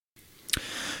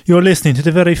You're listening to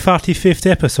the very 45th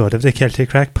episode of the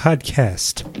Celtic Crack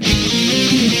podcast.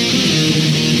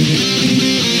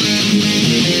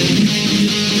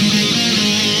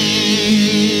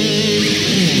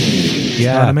 Yeah. You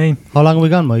know what I mean? How long have we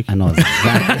gone, Mike? I know.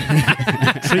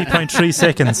 3.3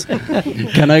 seconds.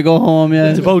 Can I go home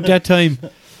yet? It's about that time.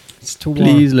 It's too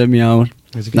Please let me out.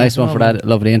 Is Nice one for that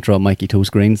lovely intro, Mikey. 2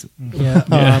 screens.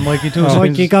 Yeah. Mikey too.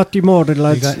 Mikey got demoted,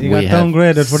 lads. You got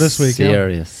downgraded for this week.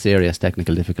 Serious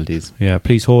technical difficulties. Yeah,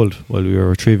 please hold while we are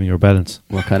retrieving your balance.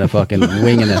 We're kind of fucking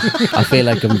winging it. I feel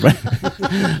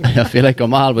like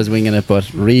I'm always winging it,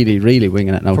 but really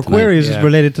winging it now. For tonight. queries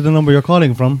related to the number you're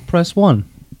calling from, press 1.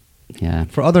 Yeah.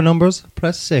 For other numbers,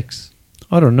 press 6.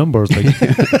 Other numbers, like.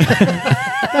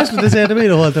 That's what they say to me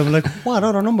the whole time. I'm like, what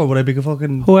other number would I be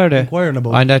fucking Who are they? inquiring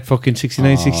about? On that fucking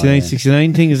 69,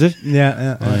 69 thing, is it?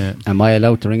 Yeah. Am I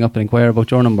allowed to ring up and inquire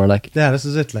about your number? Like, Yeah, this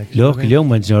is it. Like, Local young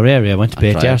ones in your area want to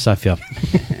bet try the it. arse off you.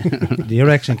 the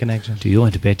erection connection. Do you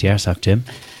want to bet the arse off Tim?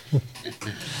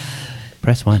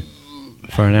 Press 1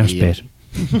 for an arse Yeah. bet.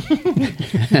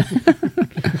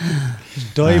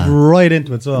 Just dive right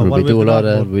into it. So, we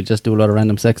just do a lot of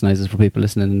random sex noises for people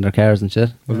listening in their cars and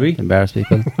shit. Will we? Embarrass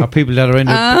people. Or people that are in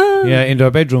their, in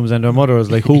their bedrooms and their mother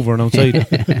is like hoovering outside.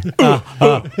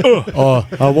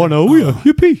 One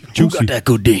yippee, juicy. Who got that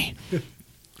good D?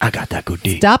 I got that good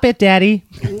D. Stop it, Daddy.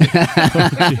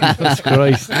 Jesus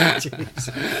Christ.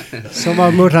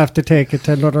 Someone would have to take it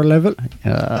to another level.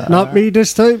 Not me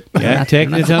this time. Yeah,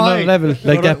 taking it to another level.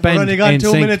 Like that band. We're only got 2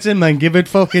 NSYNC. minutes in, man. Give it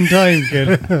fucking time,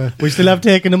 kid. We still have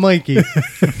taken the Mikey.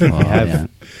 Yeah.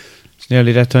 It's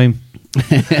nearly that time.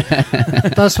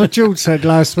 That's what Jude said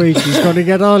last week. He's going to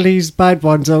get all these bad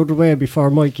ones out of the way before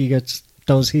Mikey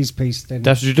does his piece. Then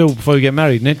That's what you do before you get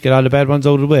married, innit? Get all the bad ones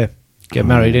out of the way. Get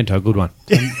married into a good one.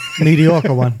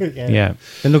 Mediocre one. Yeah.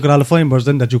 Then look at all the fine birds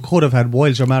then that you could have had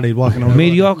whilst you're married walking around.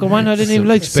 Mediocre one, I didn't even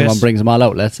like space. Someone brings them all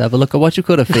out. Let's have a look at what you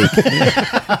could have faked.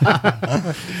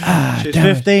 She's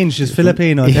 15, she's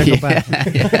Filipino. Take her back.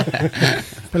 at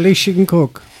least she can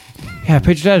cook. Yeah,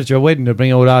 picture that at your wedding to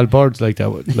bring out all birds like that,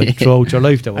 like throughout your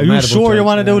life. That were Are you mad sure about you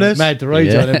want to do this? Mad to ride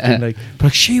you and Yeah. everything. Like,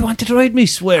 but she wanted to ride me,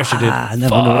 swear she did. I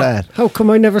never knew that. How come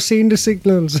I never seen the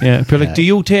signals? Yeah, people are like, do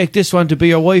you take this one to be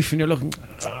your wife? And you're looking,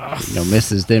 Your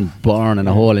missus then burning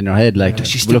a hole in your head, like Does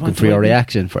she still looking want for to your ride me?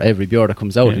 reaction for every beer that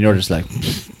comes out, and you're just like,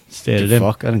 stay to them.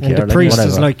 fuck, I don't And care. the priest like,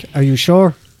 is whatever. like, "Are you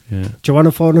sure? Yeah. Do you want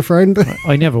to phone a friend?"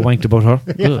 I never wanked about her.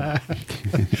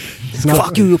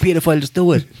 fuck you pedophile, just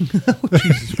do it.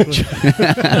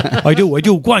 I do.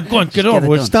 Go on, get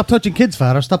over it. done. Stop touching kids,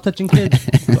 father. Stop touching kids.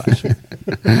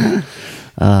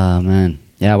 Oh man,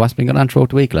 yeah. What's been going on throughout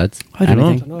the week, lads? I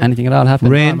don't know. Anything at all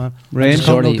happened? Rain. Man. Rain. I'm just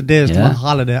counting out the days to Yeah. my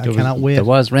holiday. I cannot wait. There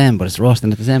was rain, but it's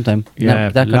roasting at the same time. Yeah,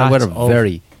 that kind of lots weather, of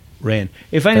very Rain.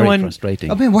 If very anyone,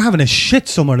 frustrating. I mean, we're having a shit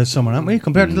summer this summer, aren't we?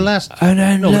 Compared to the last... And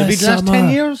then No, would it be the last summer. 10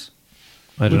 years?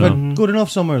 I We've don't know. had good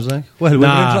enough summers, like. Well,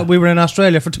 Nah. we were in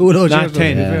Australia for 2 of those Not years.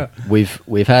 10. Yeah.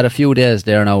 We've had a few days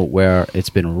there now where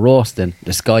it's been roasting.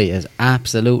 The sky is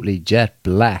absolutely jet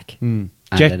black. And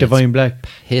Jet then divine it's black.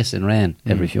 pissing rain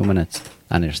every few minutes,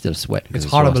 and you're still sweating. 'cause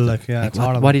It's horrible, roasting. like, yeah, it's what,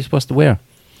 horrible. What are you supposed to wear?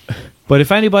 But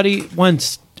if anybody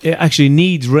actually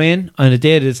needs rain on a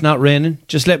day that it's not raining,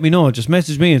 just let me know. Just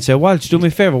message me and say, Walsh, do me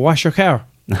a favour, wash your car.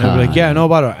 And I'll be like, yeah, no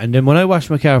bother. And then when I wash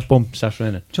my car, boom, starts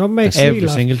raining. Do you know what makes Every me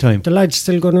laugh? single time. The lads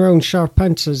still going around short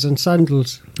pantses and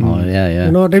sandals. Oh yeah.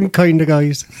 You know them kind of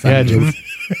guys. Yeah, Jude.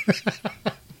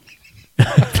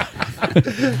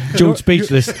 Jude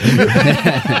speechless.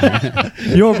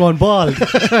 You're going bald.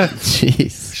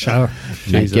 Jeez. Sure.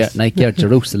 Nike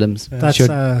Jerusalems. That's Should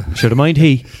have mind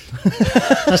he.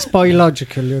 that's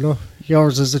biological, you know.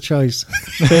 Yours is a choice.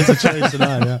 It's a choice and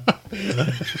all, yeah.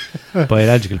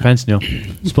 Biological pants now.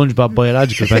 SpongeBob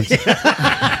biological pants.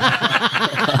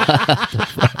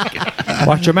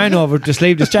 Watch your man over the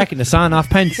sleeveless jacket and the sawn off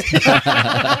pants.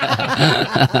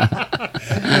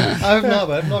 I've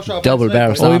no sharp Double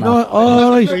barrel Oh, sauna. no,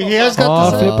 all right. He has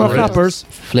got the Flipper right. flappers.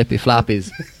 Flippy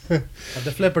floppies.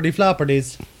 The flipperty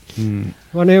flapperdies.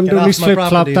 One of them Get done off his my flip flop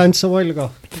properties. dance a while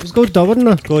ago. It was good though, wasn't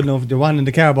it? Good enough. The one in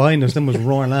the car behind us then was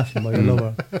roaring laughing by the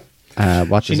lover.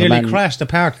 What She does a nearly man? crashed the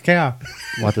parked car.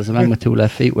 What does a man with 2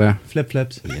 left feet wear? Flip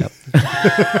flips. Yep.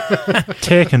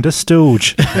 Taking the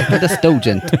stooge. The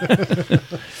Stogent.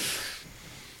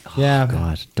 Yeah.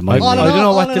 God, the I mind. don't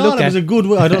know what to look It at. was a good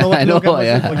way. I don't know what I to look know, at.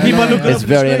 yeah. Keep on looking It's up the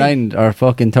very screen. annoying. Our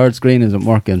fucking third screen isn't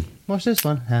working. Watch this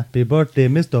one. Happy birthday,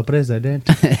 Mr. President.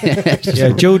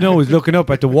 Yeah, Joe now is looking up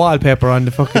at the wallpaper on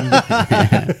the fucking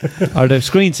or the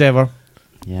screensaver,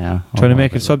 Yeah. trying to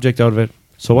make a subject out of it.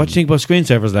 So what do you think about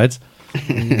screensavers, lads?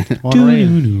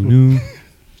 Unreal.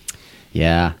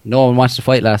 Yeah. No one watched the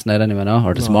fight last night anyway, no?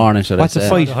 Or this morning, should What's I the say.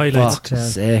 fight? The highlights.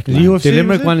 Fuck's sake, The man. UFC, The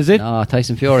Limerick was it? one, is it? No,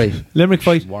 Tyson Fury. Limerick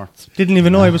fight. Worth. Didn't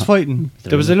even know I was fighting.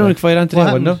 There was a Limerick fight on today, What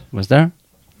wasn't there? Was there?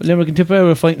 Limerick and Tipperary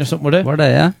were fighting or something, were they? Were they,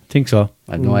 yeah? Think so.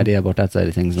 I have no idea about that side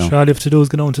of things now. Sure, all you have to do is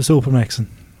go down to Supermax.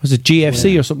 Was it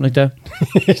GFC or something like that?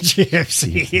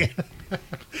 GFC.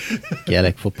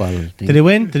 Gaelic football thing. Did he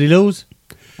win? Did he lose?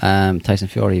 Tyson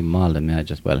Fury mauled him, yeah,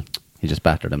 he just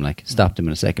battered him, like, stopped him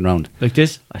in the second round. Like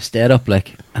this? I stayed up,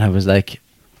 like, and I was like,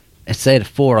 it said at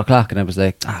 4 o'clock, and I was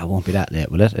like, it won't be that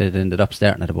late, will it? It ended up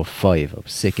starting at about 5. I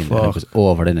was sickened, and it Fuck. was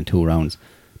over then in 2 rounds.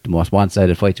 The most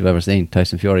one-sided fight you've ever seen.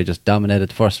 Tyson Fury just dominated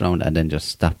the first round and then just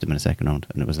stopped him in the second round,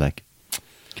 and it was like,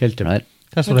 Killed him. right?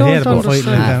 That's I what I hate don't about fighting.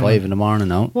 understand. 5 in the morning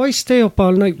now. Why stay up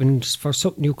all night when it's for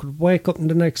something you could wake up in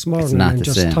the next morning not and the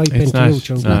just same. type It's into not.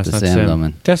 YouTube? It's not the same, though,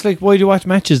 man. That's like, why do you watch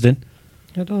matches then?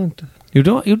 I don't. You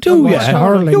don't? You I do, watch yeah.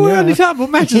 hurling, You were yeah. only talking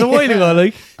about matches a while ago,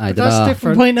 like. I did That's not. You're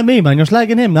different. pointing at me, man. You're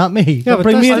slagging him, not me. Yeah, Don't but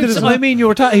bring me that's- into this. I mean, he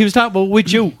was talking about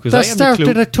with you. 'cause That I haven't a clue.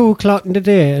 started at 2 o'clock in the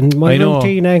day, and my I know.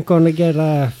 routine ain't going to get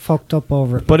fucked up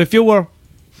over it. But if you were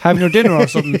having your dinner or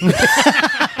something, do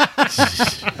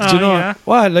you know yeah.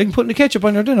 what? Like putting the ketchup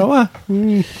on your dinner, what?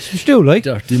 Some stew, like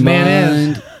Dirty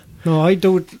Mayonnaise. mind. No, I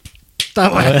do it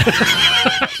that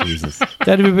way. Jesus.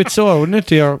 that'd be a bit sore, wouldn't it?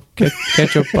 To your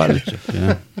ketchup bottle.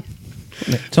 Yeah.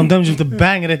 Sometimes you have to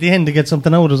bang it at the end to get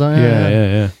something out of it.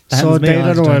 Yeah. That So happens to me they all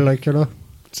don't the know, time. like, you know.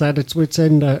 It's at its wits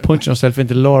end. Punching yourself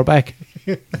into the lower back.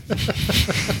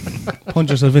 Punch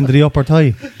yourself into the upper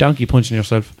thigh. Donkey punching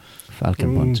yourself.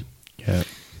 Falcon punch. Yeah.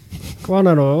 Go on,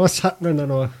 I know. What's happening, I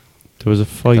know. There was a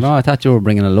fight. I thought you were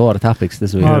bringing a lot of topics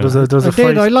this week. Oh, there's a I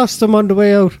did. I fight. lost them on the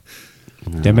way out.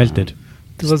 They melted.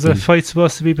 There was a fight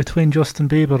supposed to be between Justin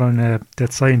Bieber and that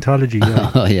Scientology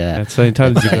guy. Oh, yeah. That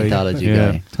Scientology guy. Scientology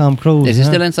Yeah. guy. Tom Cruise. Is he yeah.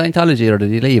 still in Scientology or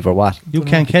did he leave or what? You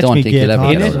can't catch Don't me, think gay he'll ever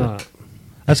Tom. get Is out of it.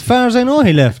 As far as I know,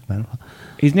 he left, man.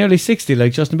 He's nearly 60.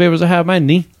 Like Justin Bieber's a hard man,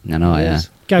 isn't he? I know, yeah. Look,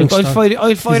 Gangster. I'll fight a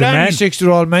any man.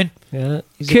 60-year-old man. Yeah.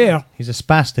 Care. He's a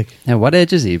spastic. Now, what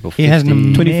age is he? About He has an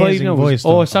 50? 25 amazing now. voice,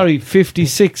 Oh, though. sorry,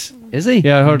 56. Is he?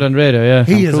 Yeah, I heard on radio. Yeah.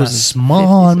 He is a Cruise.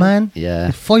 small man. Yeah.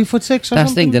 He's 5'6" or That's the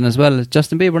something. thing then as well. Is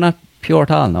Justin Bieber not pure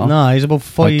tall, no? No, he's about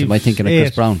 5. Am I thinking of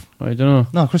Chris Brown? I don't know.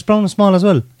 No, Chris Brown is small as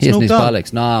well. He isn't Snoop his Dogg.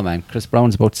 bollocks. No, man. Chris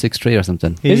Brown's about 6'3" or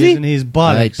something. He Is he? And he's I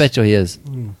bollocks. bet you he is.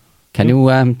 Can you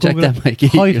check Google that, Mikey?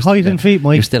 height and feet,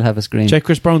 Mike. You still have a screen. Check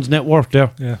Chris Brown's net worth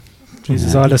there. Yeah.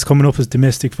 Jesus, all that's coming up is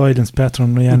domestic violence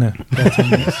patron Rihanna.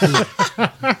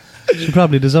 She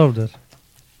probably deserved it.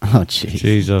 Oh, jeez.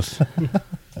 Jesus.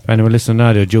 If anyone listening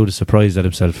now, they're Judas surprised at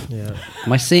himself. Yeah.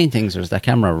 Am I seeing things or is that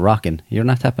camera rocking? You're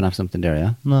not tapping off something there,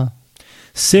 yeah? No.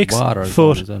 6 Water is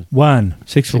foot as well. 1.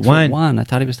 6'1". I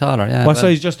thought he was taller, yeah. What well,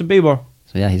 size Justin Bieber?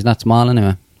 So, yeah, he's not small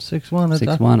anyway. 6'1".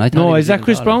 6'1". I thought No, he was is that even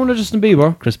Chris taller. Brown or Justin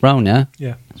Bieber? Chris Brown, yeah.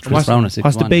 Yeah. Chris Brown is 6'1".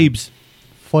 What's the babes?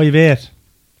 5'8".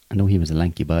 I know he was a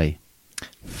lanky boy.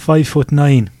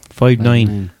 5'9",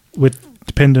 5'9". with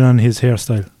depending on his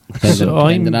hairstyle.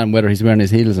 Depending on whether he's wearing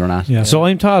his heels or not. Yeah. So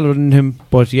I'm taller than him,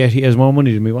 but yet he has more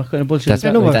money than me. What kind of bullshit That's,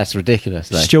 is that? that's ridiculous.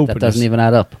 Like, Stupid. That doesn't even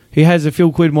add up. He has a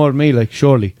few quid more than me, like,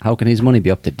 surely. How can his money be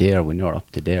up to there when you're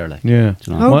up to there? Like, Yeah.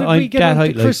 do you know? How Well, did I'm we get that on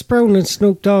height, to Chris Brown and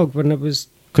Snoop Dogg when it was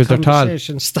 'Cause they're tall.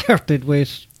 conversation started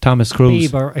with Thomas Cruise.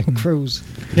 Bieber and Cruise?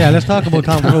 Yeah, let's talk about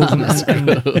Tom Cruise.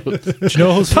 Do you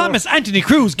know who's Thomas Anthony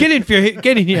Cruise, get in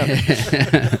here.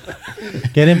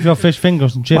 Get in for your fish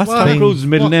fingers and chips. What's Tom please. Cruise's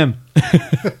middle name?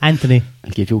 Anthony.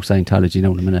 I'll give you Scientology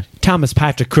now in a minute. Thomas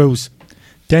Patrick Cruise.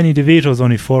 Danny DeVito's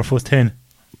only 4'10".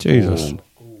 Jesus.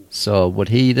 So would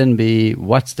he then be?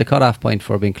 What's the cutoff point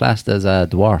for being classed as a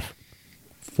dwarf?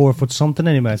 4 foot something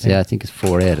anyway, I think. Yeah, I think it's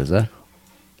 4'8", is it?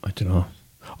 I don't know.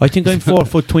 I think I'm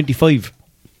 4'25".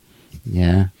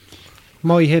 Yeah,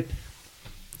 My hip.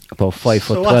 about 5'12".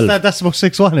 So what's that? That's about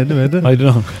 6'1", isn't it? I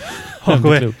don't know. Walk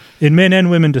away. In men and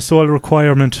women, the sole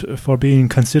requirement for being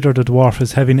considered a dwarf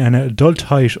is having an adult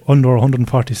height under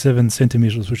 147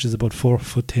 centimetres, which is about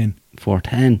 4'10".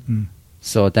 4'10". Mm.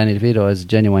 So Danny DeVito is a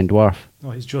genuine dwarf.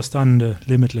 No, he's just on the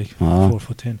limit, like Oh.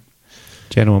 4'10".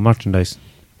 Genuine merchandise.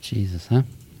 Jesus, huh?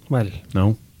 Well,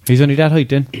 No. He's only that height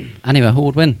then. Anyway, who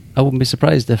would win? I wouldn't be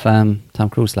surprised if Tom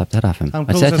Cruise slapped the head off him. Tom I'd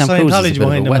Cruise say has Tom Cruise is a Scientology bit of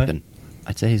behind a him, weapon.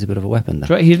 I'd say he's a bit of a weapon there.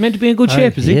 Right, he's meant to be in good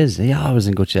shape, is He he? is. He always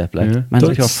in good shape. Like, Yeah. man's a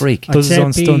Does- pure freak. Does his say own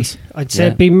it'd be- stunts. I'd say Yeah.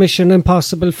 it'd be Mission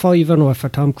Impossible 5 and for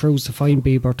Tom Cruise to find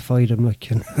Bieber to fight him. Like,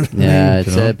 you know. Yeah,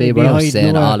 it's know. Bieber. Be I was hiding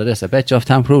saying away. all of this. I bet you if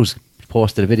Tom Cruise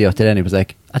posted a video today and he was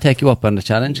like, I'll take you up on the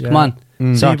challenge. Come on.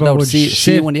 Sort it Bieber out. would See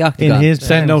shit you in the octagon. in his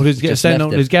Send out his Just send left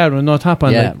out it. his guard with no top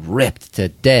on. Yeah, Like. ripped to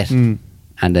death. Mm.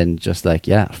 And then just like,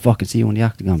 yeah, I'll fucking see you in the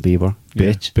octagon, Bieber. Yeah.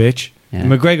 Bitch. Bitch. Yeah.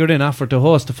 McGregor then offered to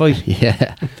host the fight.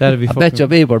 Yeah. That'd be I fucking... bet you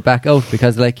Bieber back out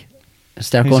because, like,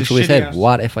 start He's going a through his shitty head. arse.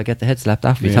 What if I get the head slapped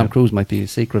off me? Yeah. Tom Cruise might be a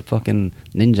secret fucking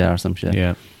ninja or some shit.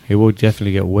 Yeah, he would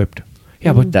definitely get whipped.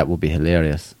 Yeah, but That would be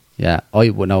hilarious. Yeah, I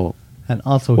would know. And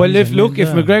also, well, he's if a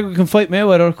ninja. McGregor can fight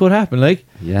Mayweather, it could happen. Like,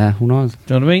 Yeah, who knows?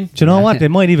 do you know what I mean? Do you know what? They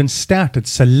might even start at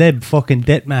celeb fucking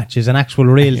death matches, an actual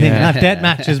real thing. Yeah. Not death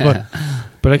matches, but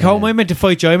But like, how am I meant to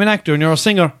fight you? I'm an actor and you're a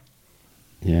singer.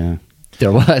 Yeah,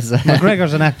 there was.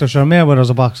 McGregor's an actor, sure. Mayweather's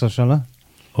a boxer, sure.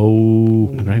 Oh,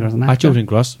 McGregor's an what do actor. you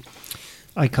think, Ross?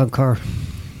 I concur.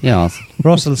 Yeah, also.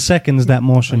 Russell seconds that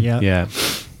motion Yeah.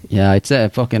 Yeah, I'd say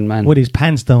fucking man. with his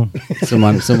pants down.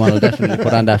 Someone will definitely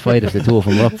put on that fight if the two of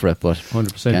them were up for it. But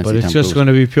 100%. Can't But see it's Tom just Cruise. going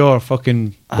to be pure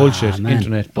fucking bullshit. Man,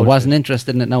 Internet I bullshit. wasn't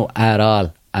interested in it now at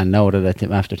all. And now that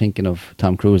after thinking of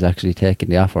Tom Cruise actually taking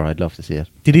the offer, I'd love to see it.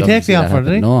 Did he Love to take see the that offer, happen.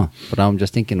 did he? No, but I'm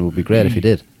just thinking it would be great if he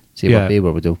did. See Yeah. what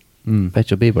Bieber would do. Mm.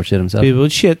 Bet you Bieber shit himself. People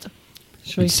shit.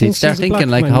 Sure, he See, thinks start he's a thinking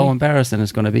black like man, how yeah. embarrassing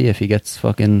it's going to be if he gets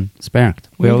fucking sparked.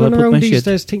 We all Going put around my these shit.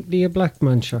 days think they're a black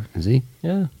man, sure. Is he?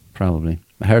 Yeah. Probably.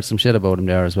 I heard some shit about him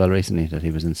there as well recently, that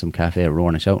he was in some cafe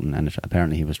roaring and shouting, and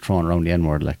apparently he was throwing around the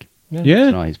N-word like.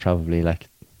 Yeah. So he's probably like,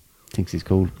 thinks he's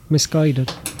cool.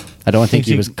 Misguided. I don't think Thinks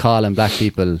he he- was calling black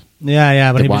people.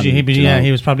 Yeah, but The he was, one, he, you yeah, know.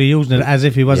 he was probably using it as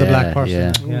if he was a Yeah, black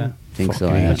person. yeah. Think so.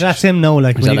 But Yeah. that's him now,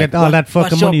 like, He's when you like, get all that fucking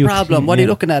what's money. your problem? What are you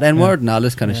yeah. looking at? N-word and all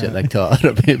this kind of shit, like to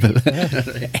other people.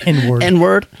 N-word.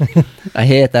 N-word. I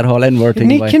hate that whole N-word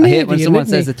thing. Isn't he boy. I hate when Canadian, someone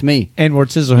isn't says he? it to me. N-word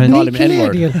Call Scissorhands. him N-word.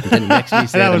 Canadian. And then it makes me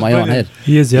say That it in was my own brilliant. head.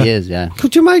 He is, yeah. He is, yeah.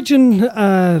 Could you imagine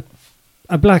a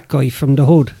black guy from the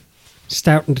hood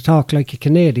starting to talk like a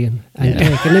Canadian and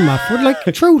taking him off? Would like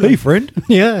truly. Hey, friend.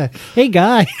 Yeah. Hey,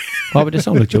 guy. What would they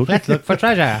sound like, Joe? Let's look for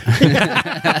treasure.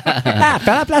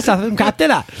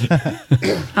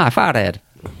 Ah, Farhead.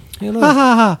 You know, Ha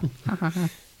ha ha.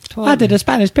 I did a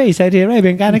Spanish piece at the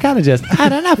Arabian gynecologist. I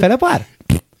don't know, Philip, what?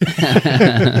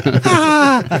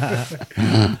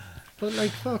 but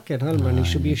like, fucking hell, man, he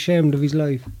should be ashamed of his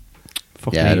life.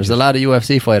 Yeah, there's a lot of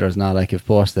UFC fighters now, like, have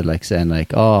posted, like, saying,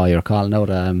 like, oh, you're calling out,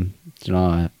 you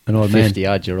know, An old a man.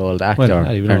 50-odd-year-old actor. Well,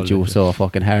 not even Aren't old, you like so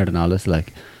fucking hard and all this,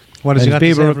 like. What has he And got to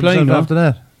Bieber say for replying, himself no? after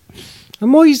that?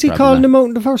 And why is he Probably calling not. him out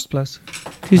in the first place?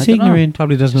 He's I don't know. ignorant.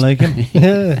 Probably doesn't like him.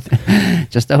 Yeah.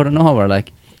 Just out of nowhere,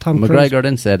 like. Tom McGregor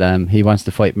then said he wants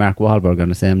to fight Mark Wahlberg on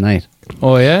the same night.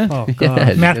 Oh, yeah? Oh, Yeah, God. did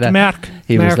you see Mark to that? Mark.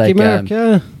 He was like,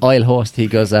 yeah. I'll host. He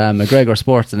goes, McGregor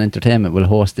Sports and Entertainment will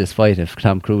host this fight if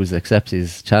Tom Cruise accepts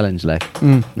his challenge. Like,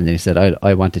 and then he said,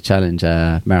 I want to challenge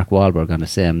Mark Wahlberg on the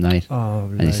same night. Oh,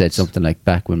 And he said something like,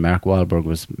 back when Mark Wahlberg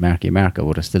was Marky Mark, I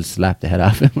would have still slapped the head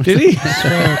off him. Did he?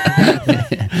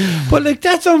 But, like,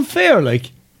 that's unfair,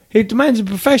 like. He demands a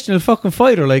professional fucking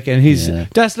fighter, like, and he's... Yeah.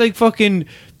 That's like fucking...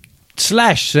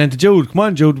 Slash saying to Jude, come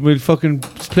on, Jude, we'll fucking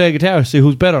play guitar, see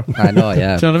who's better. I know,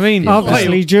 yeah. Do you know what I mean? Yeah.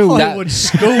 Obviously, Jude. That- would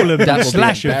school him. That would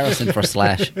Slash be him. embarrassing for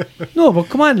Slash. No, but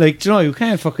come on, like, do you know, you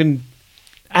can't fucking...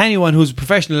 Anyone who's a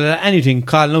professional at anything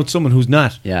calling out someone who's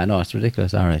not. Yeah, no, it's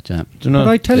ridiculous. All right, yeah. Do you know?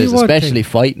 But I tell you what, Especially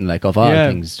fighting, like, of all Yeah.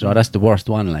 things. You know, that's the worst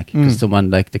one, like, because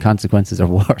someone, like, the consequences are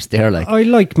worse there, like. I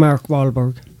like Mark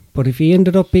Wahlberg, but if he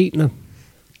ended up beating him,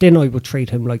 then I would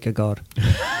treat him like a god.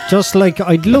 Just like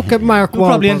I'd look at Mark We'll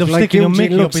probably end Wahlberg up like sticking a Eugene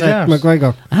Mickey up looks his at arse.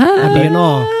 McGregor. I'd be in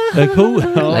awe. Like who?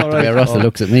 Like the way Russell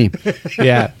looks at me.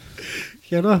 Yeah.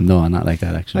 You know? No, not like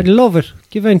that, actually. I'd love it.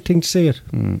 Give anything to see it.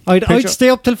 I'd Picture- stay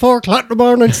up till 4 o'clock in the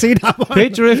morning and see that one.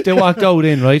 Picture if they walked out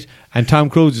in, right, and Tom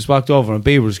Cruise just walked over and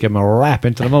Bieber just gave him a rap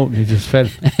into the mouth and he just fell.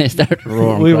 He started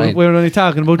roaring, we, were, crying. we were only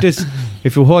talking about this.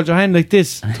 If you hold your hand like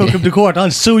this, Took him to court.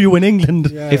 I'll sue you in England.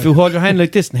 if you hold your hand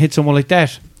like this and hit someone like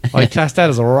that, I'd class that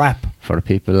as a rap. For the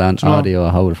people on Do you know? audio,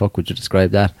 how the fuck would you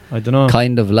describe that? I don't know.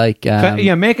 Kind of like...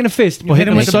 Yeah, making a fist, You but hit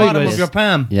hitting him it with the bottom sideways of your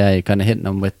palm. Yeah, you're kind of hitting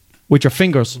them with with your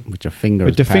fingers, your fingers.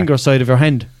 with the apart. finger side of your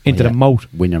hand into Oh, the yeah. mouth.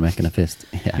 When you're making a fist.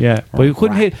 Yeah. Yeah, but you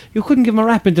couldn't Rap. you couldn't give him a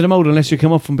rap into the mouth unless you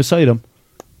came up from beside him.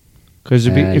 Because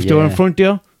if they were in yeah. front of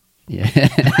you, Yeah.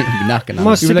 You'd be knocking on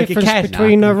What's You the were like a difference cat.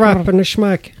 between a rap and a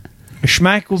schmack? a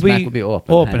schmack would Smack be, would be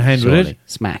open hand with surely. it.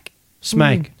 Smack.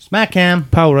 Smack, Smack him.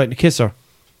 power right in the kisser.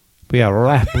 But yeah,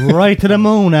 rap, Right to the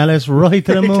moon, Alice. Right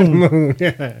to the moon.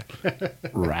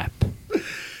 Rap.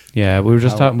 Yeah, we were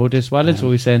just talking about this. What else were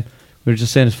we saying? We were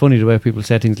just saying it's funny the way people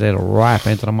say things like rap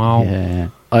into the mouth. Yeah.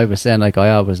 I was saying, like,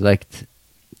 I always liked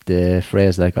the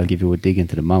phrase, like, I'll give you a dig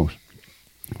into the mouth.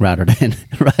 Rather than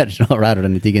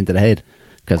a dig into the head.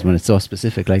 Because when it's so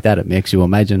specific like that, it makes you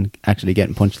imagine actually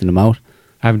getting punched in the mouth.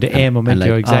 Having to aim them into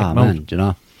your exact mouth. Man, do you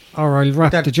know? Or I'll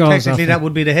rap That, the jaws off technically, him. that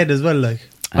would be the head as well. Like,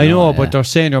 I know, yeah. but they're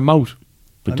saying your mouth.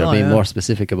 But I they're know, being yeah. more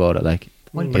specific about it. Like,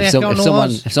 Well, if, but some, they if don't know someone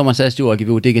us. if someone says to you, I'll give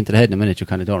you a dig into the head in a minute, you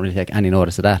kind of don't really take any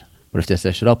notice of that. But if they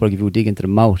say, shut up, I'll give you a dig into the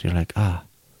mouth, you're like, do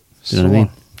you know what I mean?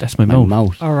 That's my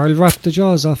mouth. Or I'll wrap the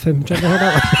jaws off him. Do you ever hear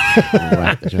that?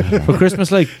 Wrap the jaw. For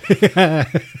Christmas, like.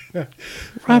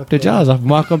 Wrap the jaws off and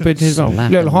walk up into his mouth.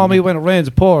 Slap Little him. homie, when it rains,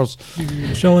 it pours.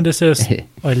 Showing this is,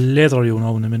 I'll leather you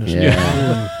now in a minute.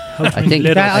 Yeah. How do I you think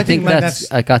leather? I I think think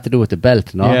that's I got to do with the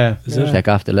belt, no? Yeah. Is it? Take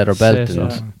off the leather belt Says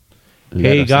and so.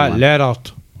 leather He got someone.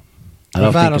 leathered. I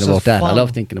love Father thinking about says that. I fong.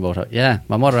 love thinking about it. Yeah,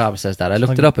 my mother always says that. I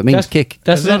looked it up. It means kick.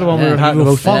 That's another one we were talking You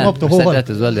about. fong up the I hole. said that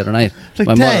as well the other night. Like,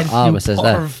 my Dad, mother always you says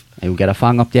that. perv. I will get a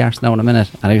fang up the arse now in a minute.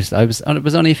 And it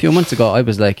was only a few months ago. I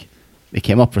was like, it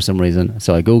came up for some reason.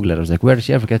 So I googled it. I was like, where did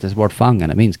she ever get this word fang? And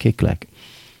it means kick, like.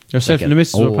 Yourself Like and the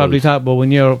missus were old- probably talking about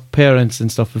when your parents and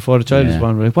stuff before the child was Yeah.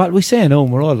 born. We're like, what are we saying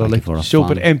home? We're all Looking like for a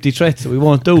stupid, fang. empty threats that we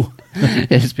won't do.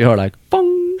 It's pure like, bong.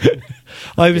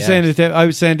 I was Yeah. saying that I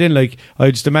was saying then, like,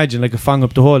 I just imagine like a fang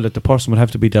up the hole that the person would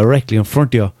have to be directly in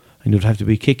front of you, and you'd have to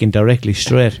be kicking directly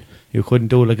straight. You couldn't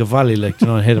do like a volley, like, you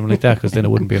know, and hit him like that, because then it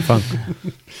wouldn't be a fang.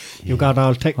 You got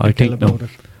all I technical think no. about it.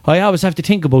 I always have to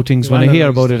think about things You when I hear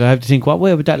analyse about it. I have to think, what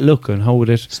way would that look, and how would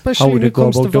it, Especially how would when it it go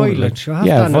comes to about doing it? violence. You Like, have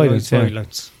yeah, to analyse violence. Yeah.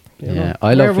 violence. you Yeah, know.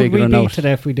 I love Where would we figuring be out.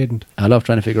 today if we didn't? I love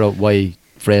trying to figure out why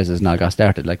phrases now got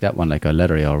started like that one, like a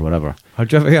letter or whatever. Or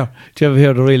do you ever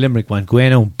hear the real Limerick one? Go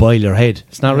in and boil your head.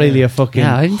 It's not really a fucking.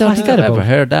 Yeah, I don't What's think that I've ever about?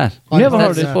 heard that. Never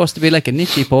That's heard it. supposed to be like a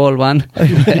niche pole one.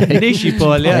 Nishi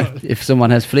Paul, yeah. Like, if someone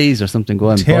has fleas or something, go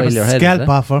and Tear boil the your head. scalp is it?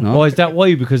 off her. No? Oh, is that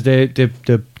why? Because the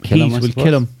Kill 'em, heat I will suppose.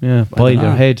 kill him. Yeah, I boil don't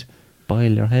your know. head.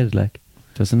 Boil your head, like.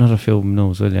 There's another film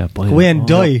knows, well, yeah. Boil Go it. and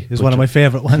die is one of my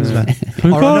favourite ones, man.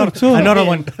 Or another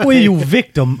one. Will you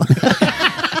victim?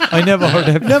 I never heard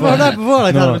that. Never heard that before.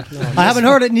 I thought I haven't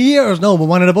heard it in years, no. But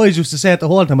one of the boys used to say it the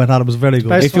whole time. I thought it was very good.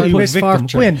 Best If you one, put misfortune.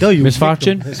 victim, go and die, you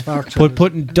Misfortune. victim. Misfortune. But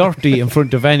putting dirty in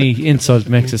front of any insult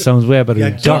makes it sound way better. Yeah,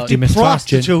 You dirty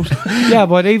misfortune. prostitute. Yeah,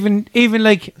 but even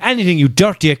like anything, you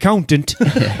dirty accountant. Do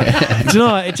you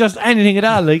know, it's just anything at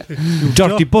all, like you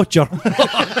dirty butcher.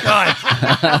 Oh, God.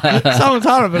 Sounds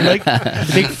horrible, like.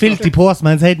 Big filthy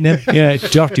postman's head in him. Yeah,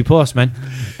 dirty postman.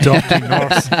 Dirty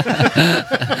nurse.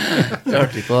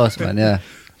 Dirty boss, man, yeah.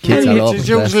 Kids all over It's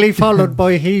the place. usually followed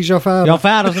by he's your father. Your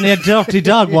father's only a dirty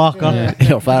dog walker. Yeah.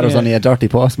 Your father's only a dirty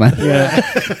postman.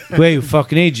 Well, you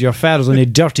fucking age, your father's only a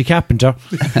dirty carpenter.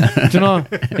 Do you know?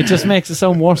 It just makes it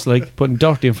sound worse, like putting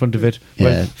dirty in front of it. Yeah.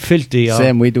 Well, filthy. Or,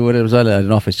 Same, we do it as well. I don't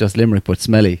know if it's just Limerick, but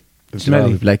smelly.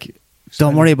 Smelly. Like,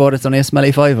 don't worry about it, it's only a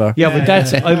smelly fiver. Yeah, but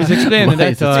that's. I was explaining Why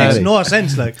that. is it Makes smelly? no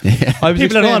sense, like. I was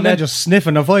People at home explaining then that. just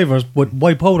sniffing their fivers with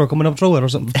white powder coming up through it or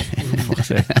something.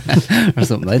 Or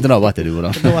something. I don't know what to do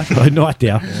with them. I know what they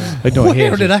are. I know. I hate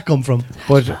Where did it. that come from?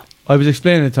 But I was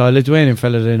explaining it to a Lithuanian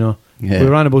fella that I know. Yeah. We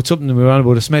were on about something and we were on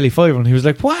about a smelly fiver and he was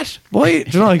like, what? Why? Do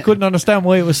you know, I couldn't understand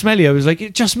why it was smelly. I was like,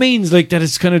 it just means like that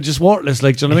it's kind of just worthless.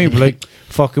 Like, do you know what I mean? But like,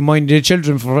 fucking mind their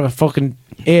children for fucking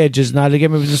ages and all they gave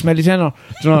me was a smelly tenner.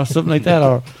 Do you know, something like that.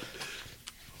 Or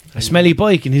a smelly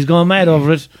bike and he's going mad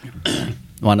over it.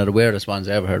 One of the weirdest ones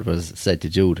I ever heard was said to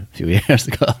Jude a few years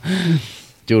ago.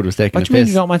 Jude was taking What a do you mean piss.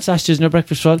 you don't want sausages in your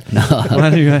breakfast roll? No. Well,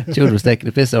 anyway, Jude was taking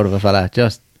a piss out of a fella.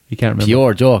 Just you can't remember.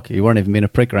 pure joke. You weren't even being a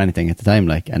prick or anything at the time.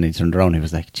 Like, and he turned around and he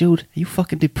was like, Jude, are you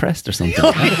fucking depressed or something?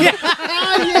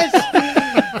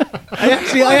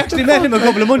 I actually met him a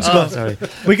couple of months ago. Sorry.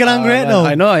 We get on great now.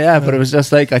 I know, yeah, but it was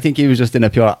just like, I think he was just in a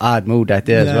pure odd mood that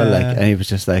day as well. Like, Yeah. and he was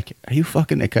just like, are you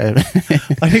fucking a guy?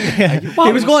 I think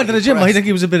he was going to the gym. I think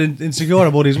he was a bit insecure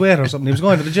about his weight or something. He was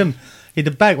going to the gym. He had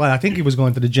the bag. Well, I think he was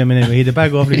going to the gym anyway. He had the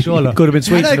bag over his shoulder. Could have been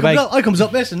sweet And in the bag. I comes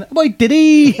up missing. Why did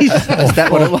he? Is that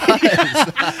what it was?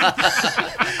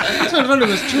 I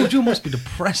was Jude, you must be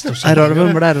depressed or something. I don't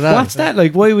remember that at all. What's that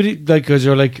like? Why would he like? Because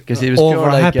you're like 'Cause he was over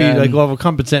pure, like, happy, like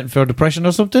overcompensating for depression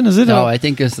or something. Is it? No, Or- I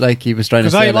think it's like he was trying to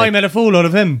Because say, I like, made a fool out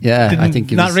of him. Yeah, I Didn't, think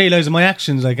he not was- realising my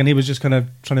actions, like, and he was just kind of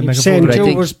trying to make a saying fool. But I Joe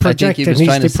think- was I think he projecting was his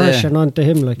trying to say- depression onto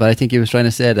him. Like, but I think he was trying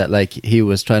to say that like he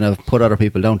was trying to put other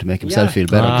people down to make himself Yeah. feel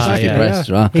better because Ah, he's yeah. depressed.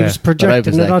 Yeah. Right? He was But I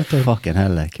projecting was it like, onto him. fucking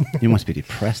hell, like you must be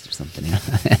depressed or something. You know?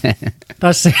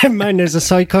 that same man is a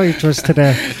psychiatrist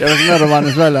today. There was another one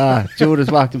as well. Jude has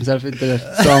walked himself into it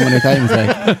so many times.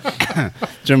 Like, do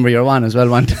you remember your one as well?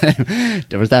 One time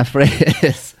there was that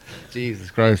phrase.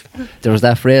 Jesus Christ! There was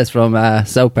that phrase from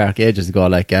South Park ages ago.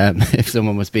 Like, if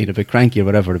someone was being a bit cranky or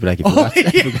whatever, it'd be like,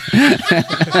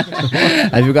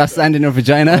 "Have you got sand in your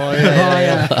vagina?"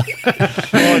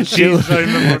 Oh, Jesus, I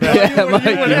remember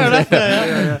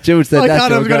that. Jude said I that. thought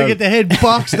to I a was going to girl. get the head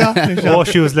boxed off. Oh,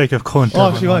 she was like a cunt.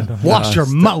 Oh, she went, wash your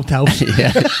mouth out.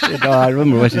 Yeah, no, I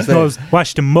remember what she She said. goes,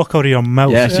 wash the muck out of your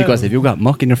mouth. Yeah, she goes, have you got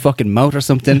muck in your fucking mouth or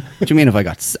something? What do you mean if I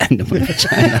got sand in my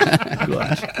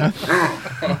vagina?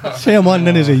 Same one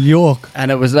then is a yoke.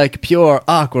 And it was like a pure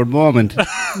awkward moment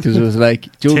because it was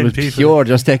like Jude 10 was people. pure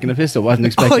just taking a piss. I wasn't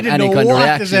expecting didn't any know kind of what to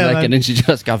reaction, say, like, man. and then she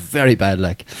just got very bad,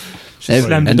 like.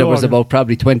 slammed And the there door was then. about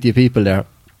probably 20 people there.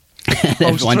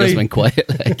 Everyone just straight. went quiet,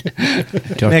 like.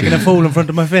 Making a fool in front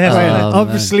of my face. Oh, Right, man.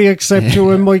 Obviously, except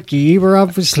you and Mikey, you were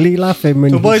obviously laughing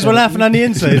when Two you boys said were it. laughing on the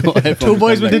inside. No, everyone Two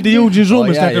boys was went like- into Eugene's room Oh,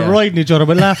 and yeah, started yeah. riding each other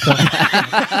with laughter.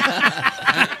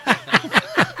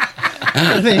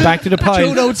 Back to the Chewed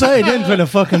pile. outside then trying to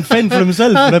fucking fend for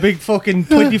himself with a big fucking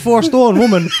 24-stone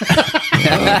woman.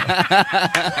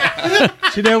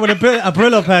 She there with a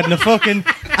Brillo pad and a fucking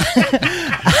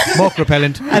Muck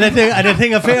repellent. and a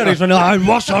thing of fairies running. I'll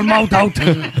wash your mouth out.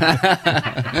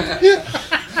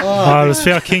 Oh, it was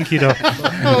fair kinky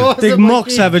though. Big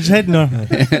muck savage heading her.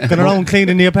 Going around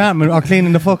cleaning the apartment or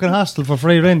cleaning the fucking hostel for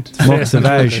free rent. Muck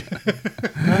savage.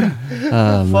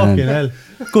 Oh, Fucking man. hell.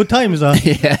 Good times though.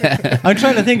 I'm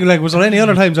trying to think, like, was there any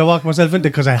other times I walked myself into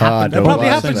because I happened? there It probably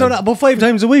was, happens man. about 5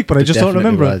 times a week, but I just don't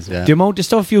Definitely remember. was, yeah. The amount of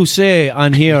stuff you say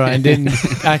on here and then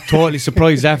act totally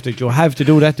surprised after it, you have to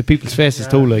do that to people's faces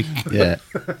too, like. Yeah.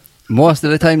 Most of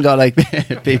the time, though, like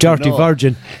people Dirty know,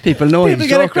 virgin. people know People he's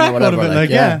get a joking crack or out of whatever. it, like,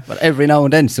 yeah. But every now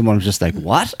and then, someone's just like,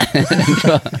 "What?"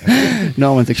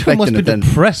 No one's You expecting must be it. Then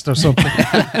depressed or something.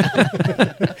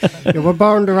 You were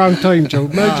born the wrong time, Joe.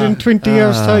 Imagine 20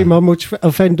 years' time how much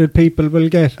offended people will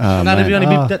get. oh, That'd be man.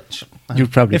 only be that.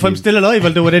 You'd probably If I'm be- still alive,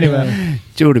 I'll do it anyway.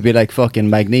 Jude would be like fucking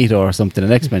Magneto or something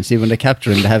in X-Men. See, when they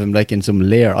capture him, they have him like in some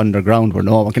lair underground where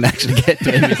no one can actually get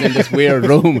to him. He's in this weird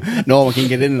room. No one can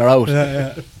get in or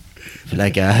out.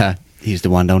 Like, he's the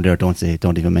one down there. Don't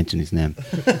even mention his name.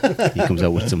 He comes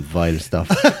out with some vile stuff.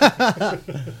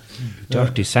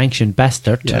 Dirty sanctioned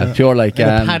bastard. Yeah, pure like. In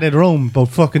a padded room, about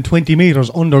fucking 20 metres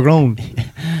underground,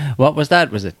 What was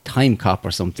that? Was it Time Cop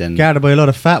or something? guarded by a lot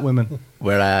of fat women.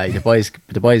 Where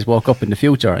the boys woke up in the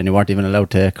future and you weren't even allowed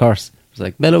to curse. It was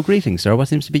like, mellow greetings, sir. What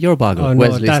seems to be your boggle? Oh, no,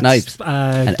 Wesley that's, Snipes.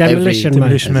 And Demolition Man.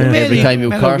 Demolition Man. Every time you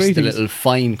Mellow curse, the greetings. little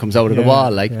fine comes out of the Yeah,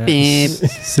 wall, like yeah. beep.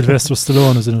 Sylvester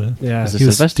Stallone was in it. Yeah. Was it He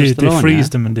was, Sylvester they Stallone, freeze yeah?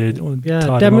 them and they Yeah,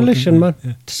 taught him Demolition out. Man.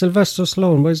 Yeah. Sylvester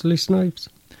Stallone, Wesley Snipes.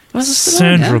 Was it Stallone,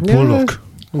 Sandra yeah? Bullock.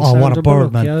 And Oh, what a Sandra bird,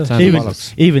 Bullock, man. yeah. Sandra Even, Bullock.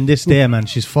 even this day, man,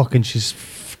 she's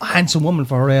a handsome woman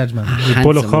for her age, man. Handsome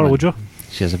Bullock her, woman. would you?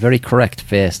 She has a very correct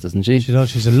face, doesn't she? She does.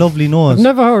 She's a lovely nose. I've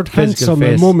never heard Physical handsome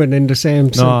and face. woman in the same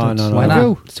No, sentence. no, no. Why Have not?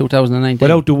 you? It's 2019.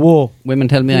 Without the woe. Women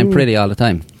tell me I'm pretty all the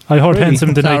time. I heard Really? handsome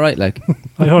It's tonight. all right, like.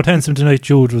 I heard handsome tonight.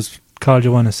 Jude was called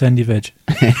you on a sandy veg.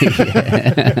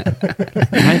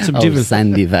 Handsome Oh, devil.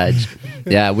 sandy veg.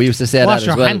 Yeah, we used to say Wash that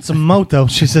your as well. handsome mouth out,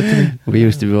 she said to me. We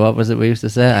used to be, what was it we used to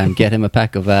say? Get him a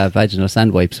pack of vaginal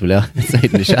sand wipes, will you? Inside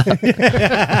in the shop.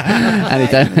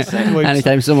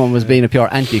 anytime someone was being a pure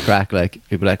anti-crack, like,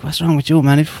 people were like, what's wrong with you,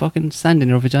 man? You're fucking sand in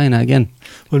your vagina again.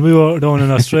 When we were down in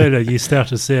Australia, you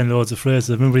started saying loads of phrases.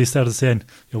 I remember you started saying,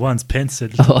 your one's pencil.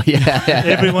 Oh, yeah.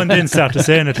 Everyone then started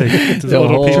saying it. Like, to the The other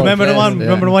whole- people. Remember the one? yeah.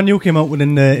 Remember the one you came out with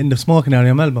in the smoking area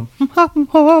in Melbourne? Yeah, I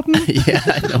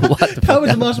know what the That fuck.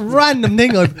 was the most random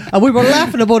thing, and we were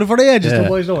laughing about it for ages. Yeah. The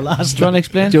boys don't last. Do you want to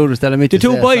explain? Jude was telling me The to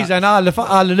two say boys and all the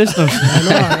listeners.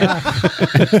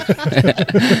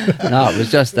 No, it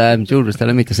was just Jude was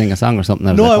telling me to sing a song or something.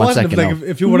 I was No, like, I one wasn't. second It was now. like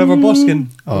if you were ever busking,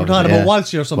 Oh, we were talking yeah. about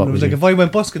waltzy or something. What It was would like you- if I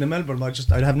went busking in Melbourne,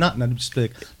 I'd have nothing. I'd just be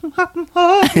like, with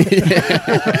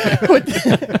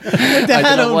the I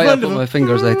hat don't know out why in I front put of my him.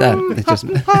 fingers like that. It just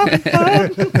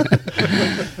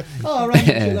Oh, right,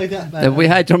 shit like that, man. we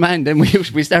had your man. Then we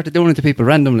started doing it to people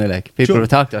randomly. Like people Sure. would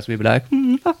talk to us, we'd be like,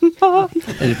 and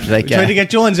it'd be like, Tried to get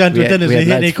Jones onto we it, had- then we had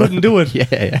they lads couldn't for- do it. Yeah,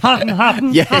 yeah.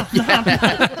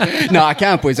 Yeah. No, I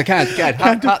can't, boys. I can't. No, I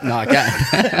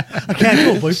can't. I can't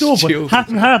do it, boys. Do it, Stupid. boys.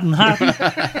 Happen.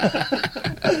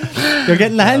 You're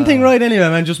getting the hand thing right anyway,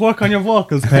 man. Just work on your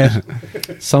vocals, Pat.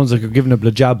 Sounds like you're giving a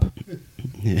blowjob.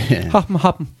 Yeah.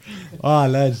 Happen. Oh,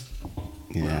 lads.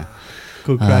 Yeah.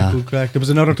 Good crack. There was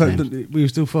another time that we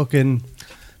used to fucking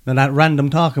that random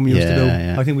talking we used to do.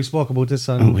 Yeah, yeah. I think we spoke about this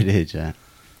on We did, yeah.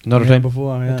 Another time.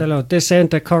 before. I Yeah. don't know, this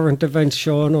ain't a current event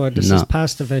show, no, this No. is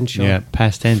past event show. Yeah,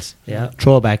 past tense. Yeah.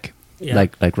 Throwback. Yeah.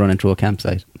 Like running through a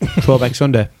campsite. Throwback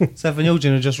Sunday. Steph and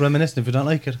Eugene are just reminiscing if you don't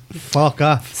like it. Fuck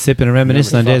off. Sipping and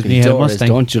reminiscing on days when you had a Mustang.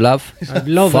 Don't you love? I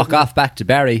love Fuck it. off back to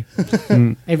Barry.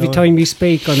 Every time you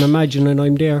speak, I'm imagining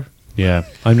I'm there. Yeah,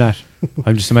 I'm not.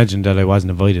 I'm just imagining that I wasn't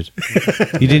invited.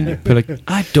 You didn't be like,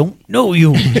 I don't know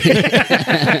you.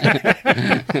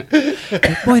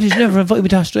 Why did you never invite me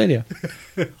to Australia?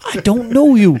 I don't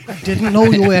know you. Didn't know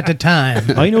you at the time.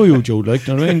 I know you, Joe. Like,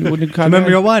 you know what I mean? Wouldn't call Remember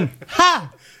me- your one?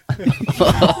 Ha!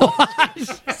 Oh,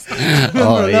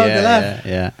 Remember the laugh?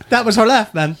 yeah. That was her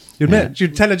laugh, man.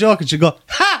 You'd tell a joke and she'd go,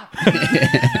 ha!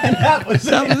 That was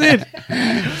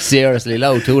it. Seriously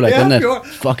loud too, like, Yeah, wouldn't pure. it?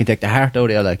 Fucking take the heart out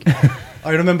of you, like.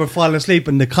 I remember falling asleep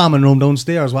in the common room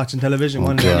downstairs watching television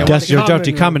one day. God. That's your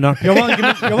dirty commoner. Your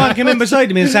one came in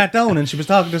beside me and sat down, and she was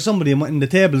talking to somebody in the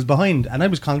tables behind, and I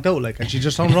was conked out, like, and she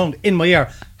just turned around in my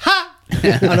ear, ha!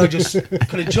 And I just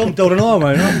could have jumped out of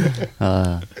nowhere, you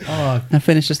know? I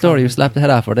finished the story. You slapped the head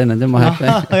off her then, and then what happened?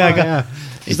 I got,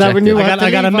 Is that when you I had got, to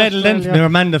I got a leave medal then Australia? from your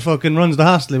man that fucking runs the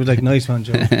hostel. He was like, nice one,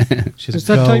 Joe. She's Is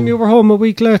that time you were home a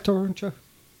week later, weren't you?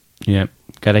 Yeah,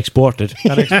 got exported.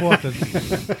 got exported.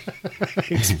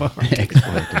 Exported.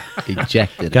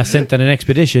 Ejected. Got sent on an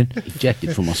expedition.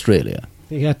 Ejected from Australia.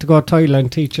 He had to go to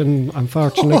Thailand teaching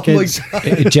unfortunate kids.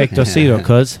 Eject us either,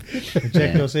 cuz.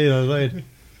 Eject us either, right?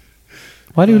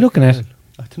 What are you looking at?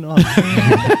 I don't know.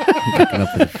 Looking up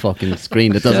at the fucking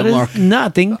screen that doesn't There is work.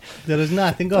 nothing. There is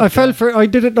nothing. I fell for. I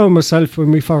did it now myself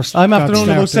when we first. I'm after got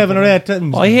only about started. 7 or 8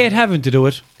 times. I hate having to do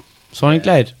it, so I'm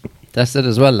glad. That's it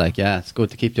as well. Like, yeah, it's good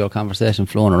to keep your conversation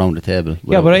flowing around the table.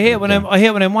 Yeah, but I hate when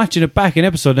I'm watching it back in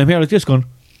episode and I'm here like this going,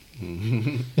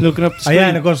 looking up the I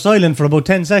and it screen. goes silent for about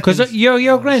 10 seconds. Because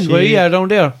you're grand, where you are down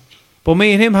there. But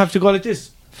me and him have to go like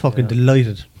this. Fucking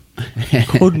delighted.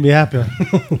 Couldn't be happier.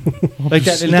 Like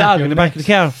that little Snap dog your in the back of the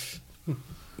car.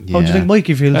 How do you think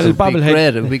Mikey feels? That'll It'd be bobblehead.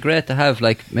 great. It would be great to have,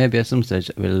 like, maybe at some stage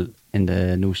we'll in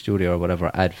the new studio or whatever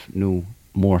add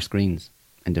more screens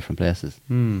in different places.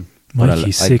 But Mikey,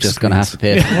 I'm 6 just going to have to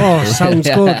pay. Oh, sounds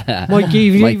good. Mikey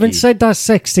even Mikey. said that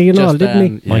sexy and all,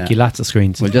 didn't he? Mikey, lots of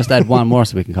screens. We'll just add one more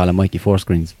so we can call him Mikey Four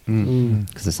Screens.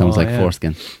 Because it sounds Oh, like yeah.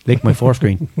 foreskin. Lick my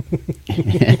forescreen.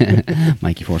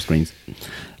 Mikey Four Screens.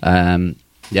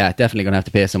 Yeah, definitely going to have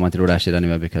to pay someone to do that shit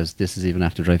anyway, because this is even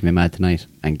after driving me mad tonight.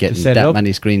 And getting set it that up?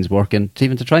 many screens working,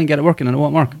 even to try and get it working, and it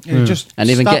won't work. It just And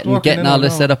even stopped working getting in all and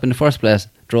this out. set up in the first place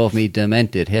drove me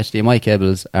demented. HDMI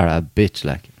cables are a bitch,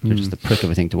 like. They're just a prick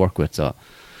of a thing to work with, so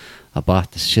I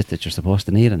bought the shit that you're supposed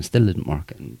to need and it still didn't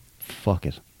work. And fuck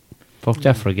it. Fuck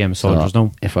that for a game of soldiers, So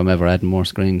no. if I'm ever adding more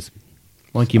screens,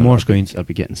 Mikey, more screens. I'll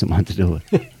be getting someone to do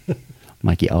it.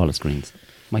 Mikey all the screens.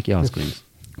 Mikey all screens.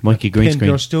 Mikey green Pimp screen.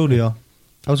 Your Studio.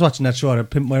 I was watching that show,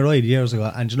 Pimp My Ride, years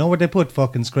ago, and you know where they put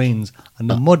fucking screens on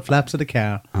the mud flaps of the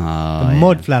car? Oh, The yeah.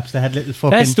 mud flaps. They had little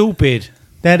fucking. That's stupid.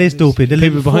 That is stupid. The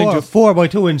People little behind you.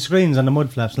 4x2 inch screens on the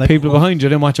mud flaps. Like, People behind you,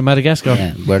 they're watching Madagascar.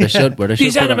 Yeah, where they should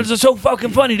These put animals them, are so fucking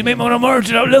funny, they make me want to merge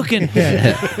without looking.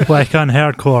 Whack on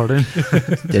hardcore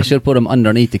then. they should put them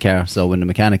underneath the car, so when the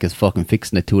mechanic is fucking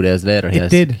fixing it 2 days later,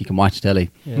 he can watch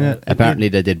telly. Yeah. Apparently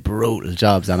they did brutal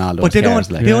jobs on all those But they cars.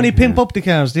 don't. like. They only pimp up the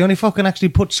cars. They only fucking actually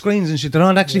put screens and shit. They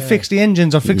don't actually fix the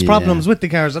engines or fix Yeah. problems with the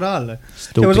cars at all. There was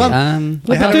Stupid. one.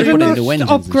 They had had to to put put in in the the engines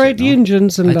upgrade the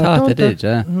engines and I that, thought don't they they? did,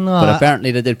 yeah. No, But I-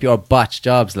 apparently they did pure botch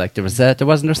jobs. Like there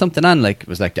wasn't there something on, like it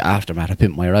was like the aftermath of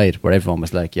Pimp My Ride, where everyone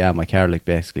was like, yeah, my car like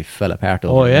basically fell apart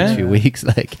over the next few weeks.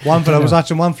 Like One fella, I was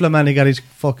watching one fella, man, he got his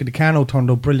fucking the car now turned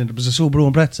out brilliant. It was a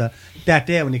Subaru Impreza. That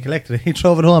day when he collected it, he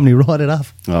drove it home and he rode it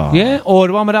off. oh. Yeah, or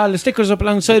the one with all the stickers up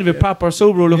alongside of it, proper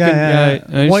Subaru looking.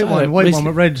 I white saw it one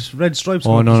recently. with red stripes.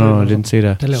 Oh, on the no, side. I didn't see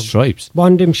that. The little- Stripes.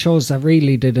 One of them shows that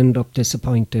really did end up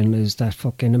disappointing is that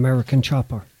fucking American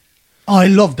Chopper. Oh, I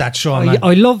love that show, man.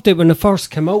 I loved it when it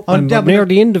first came out, Oh, man, yeah, but but near it-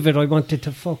 the end of it, I wanted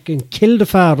to fucking kill the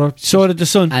father. So did the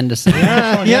son. And the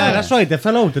yeah, that's right. They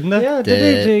fell out, didn't they? Yeah, they The-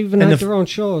 did. They even and had the- their own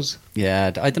shows.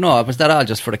 yeah, I don't know. Was that all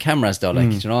just for the cameras though?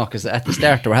 Like you know, because at the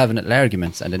start they were having little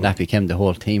arguments, and then that became the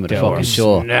whole theme of the They fucking were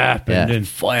show. snapping Yeah, then.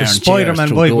 firing The Spider-Man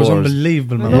chairs bike through was doors.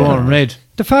 unbelievable, man. Roaring red.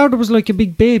 The father was like a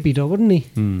big baby, though, wasn't he?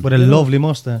 With a lovely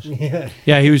mustache.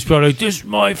 Yeah, he was probably like, this is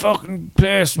my fucking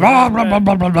place. Rah, rah, rah,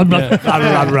 rah, rah, rah, rah. Rah,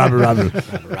 rah, rah, rah,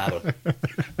 rah.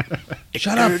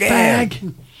 Shut up,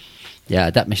 fag. Yeah,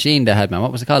 that machine they had, man.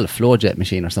 What was it called? A flow jet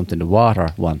machine or something? The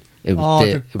water one. It was, Oh,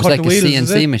 to it was cut like the a wheels,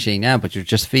 is CNC it? machine, yeah. But you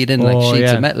just feed in like Oh, sheets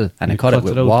yeah. of metal and And it cut it cut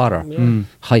with it out. water,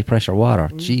 high pressure water.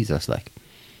 Jesus, like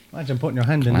Imagine putting your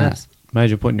hand in that. class.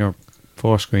 Imagine putting your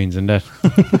 4 screens in that.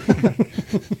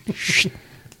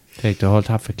 Take the whole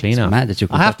top for clean It's off. mad that you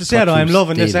can I have cut- to say, cut though, I'm through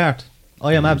loving this steel. art.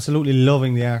 I am absolutely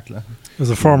loving the art. Like. As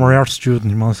a former art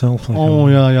student myself. Like, Oh,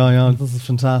 yeah. This is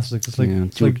fantastic. It's like, Yeah,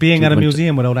 it's like being at a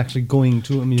museum without actually going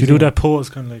to a Do museum. you do that pose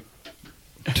kind of like?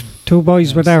 Two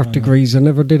boys with art degrees. I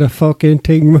never did a fucking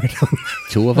thing with them.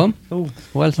 Two of them? Oh.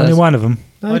 Well Only said. one of them.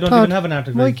 I don't even have an art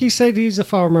degree. Mikey said he's a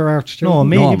former art student. No,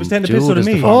 me. No, he was taking the piss Jude out of is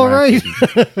the me. former All art right.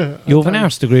 student. You have an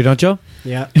arts degree, don't you?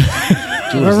 Yeah.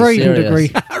 Jude A is writing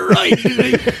serious. degree.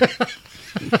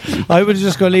 I would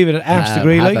just go leave it at arts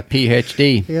degree, Have like. a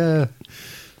PhD. Yeah.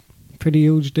 Pretty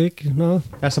huge dick, you know.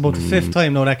 That's about the 5th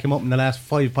time now that came up in the last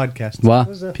 5 podcasts. What?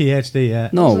 PhD, yeah.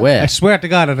 No way. I swear to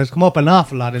God, it has come up an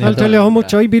awful lot. In I'll it. tell you how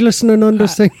much I be listening on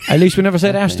this thing. At least we never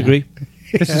said arts degree.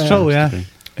 This is true, yeah.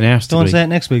 An arse Don't degree. say it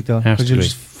next week, though, Arse because you'll degree.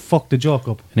 just fuck the joke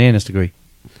up. An anus degree.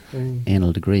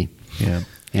 Anal degree. Yeah.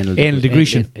 Anal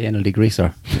degretion. Anal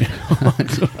degreaser.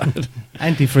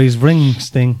 Antifreeze ring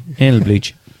sting. Anal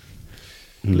bleach.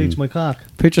 Bleach my cock.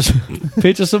 Picture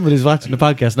somebody's watching the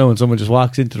podcast now and someone just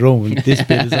walks into the room and this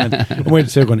bit is on. I'm waiting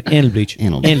to say going, anal bleach.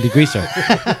 Anal. Anal degreaser.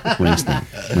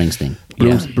 Ringsting.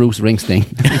 Bruce Ringsting.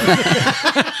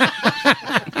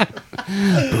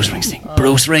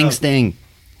 Bruce Ringsting.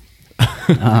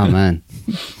 Oh, man.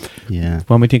 Yeah.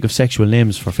 When we think of sexual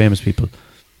names for famous people.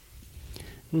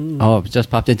 Oh, it just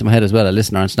popped into my head as well. A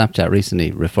listener on Snapchat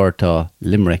recently referred to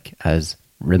Limerick as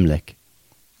Rimlick.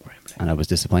 And I was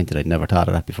disappointed. I'd never thought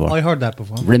of that before. I heard that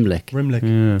before. Rimlick. Rimlick.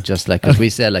 Yeah. Just like, because we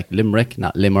say like Limerick,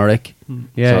 not Limerick.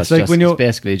 Yeah, So it's like just, when you. it's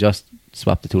basically just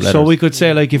swap the two letters. So we could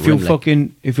say like if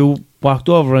Rimlick. you walked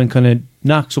over and kind of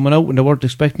knocked someone out and they weren't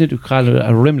expecting it, you call it a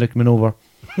rimlick maneuver.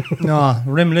 No,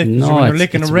 rim lick. No, So when you're it's-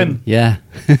 licking it's a rim. Yeah.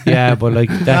 Yeah, but like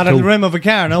that. Not at too. the rim of a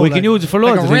car, no. we can use it for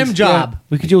loads like of a rim things. job. Yeah,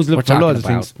 we could use it We're for loads of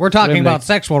talking things. We're talking Rim about lick.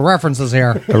 sexual references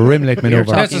here. a rimlick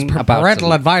maneuver. This is about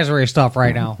parental some- advisory stuff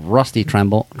right now. Rusty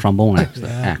trombone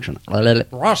action.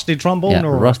 Rusty trombone Yeah,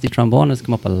 or rusty trombone has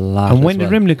come up a lot. And as when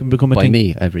did well. rimlick become a By thing?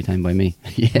 me, every time by me.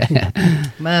 Yeah.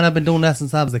 Man, I've been doing that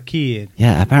since I was a kid.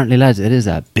 Yeah, apparently, lads, it is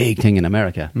a big thing in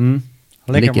America.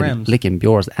 Licking rims. Licking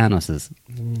Bjor's anuses.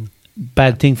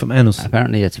 Bad thing from anus.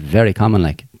 Apparently, it's very common,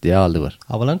 like, they all do it.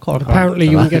 Oh, well, I'm caught. Apparently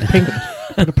you can get pink.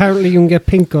 But apparently you can get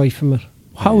pink eye from it.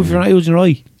 How if you're not using your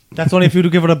eye? That's only if you to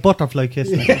give her a butterfly kiss.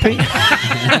 With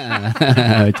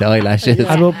the eyelashes.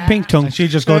 And about pink tongue. And she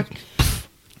just goes,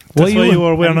 That's why you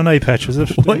were wearing an eye patch, was it?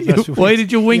 Why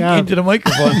did you wink Yeah. into the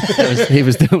microphone? He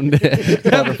was doing the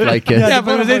butterfly kiss. Yeah,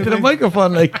 but it was into the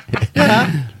microphone like.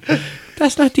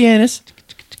 That's not the anus.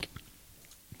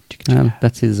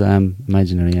 That's his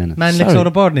imaginary anus. man licks Sorry. out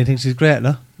a bird and he thinks he's great,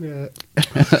 no? Yeah.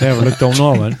 Never look, don't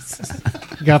know, man.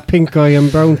 You got pink eye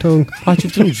and brown tongue. What you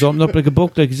do? Something up like a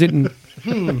book, like he's sitting.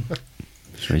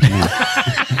 That's right,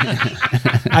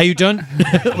 yeah. Are you done?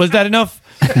 Was that enough?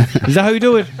 Is that how you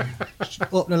do it?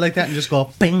 Open it like that and just go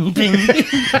bing, bing, bing.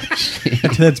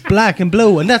 Until it's black and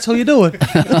blue, and that's how you do it.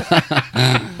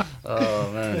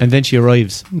 And then she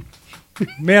arrives.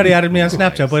 Mary added me on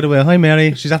Snapchat, by the way. Hi,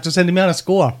 Mary. She's after sending me on a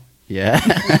score. Yeah.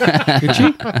 Did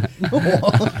she?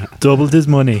 Doubled his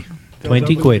money.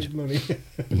 20 quid. Nice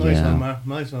Yeah. one, Mar.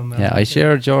 Nice one, Mar. Yeah, I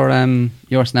shared your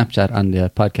Snapchat on the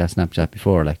podcast Snapchat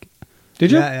before, like,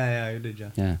 Did you? Yeah, you did, yeah.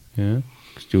 yeah. Yeah.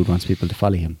 'Cause Jude wants people to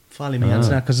follow him. Follow me on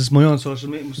Snap because it's my own social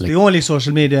media. It's Like- the only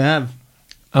social media I have.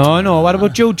 Oh, no. What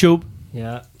about YouTube?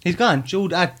 Yeah. He's gone.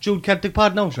 Jude at Jude Celtic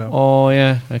Pod now, sure. Oh,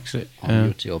 yeah. Actually.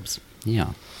 On YouTube's. Yeah.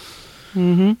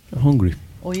 I'm hungry.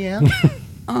 Oh, yeah.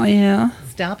 Oh, yeah.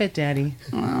 Stop it, Daddy.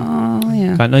 Oh,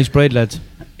 yeah. Got nice bread, lads.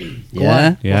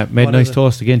 Yeah. Yeah, made what nice is it?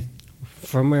 toast again.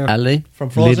 From where? Ali, From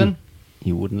Frozen.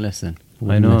 you wouldn't listen. I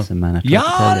Wouldn't know. Listen, man. I tried to Y'all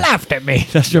tell you. laughed at me.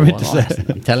 That's what you meant to Oh, say. listen,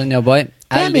 I'm telling you, boy.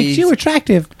 That makes you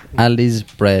attractive. Aldi's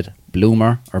bread.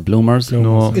 Bloomer or Bloomers.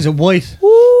 No. Is it white?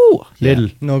 Woo! Little.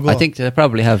 No, go I on. think they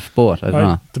probably have both. I don't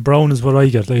know. The brown is what I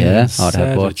get. Like, Yeah. it's Oh, they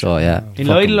have both. savage. Oh, yeah. In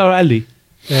Fucking- Lidl or Aldi?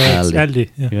 It's Aldi. Aldi.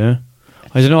 Yeah. Yeah.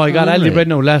 I don't know. I got Oh, Aldi really? bread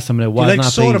now last time and I Do you was like not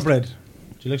soda pleased. bread?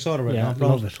 Do you like soda bread? Yeah, No,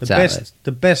 love it.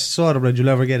 The best soda bread you'll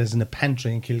ever get is in the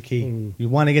pantry in Kilkee. You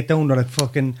want to get down there at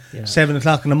fucking 7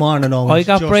 o'clock in the morning. Oh, I it's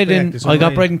got just bread baked. in. It's I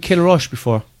got unreal. bread in Kilrush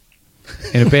before.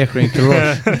 In a bakery in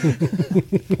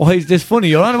Kilrush. Why is this funny?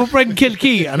 You're on about bread in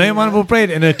Kilkee and I'm on about bread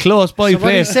in a close by So what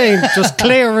are you place. saying? Just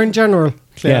Clare in general.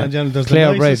 Claire Yeah. and Jenna does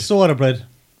Claire the bread. nicest soda bread.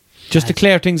 Just to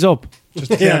clear things up.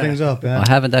 Just to clear things up, yeah. I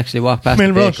haven't actually walked past the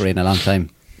Milrush. bakery in a long time.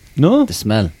 No? The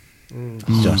smell.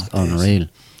 It's just unreal.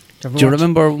 Ever Do you watch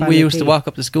remember when we Bannock used to Hill? walk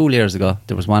up to school years ago?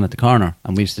 There was one at the corner,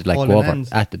 and we used to like Holding go over hands.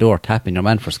 at the door, tapping your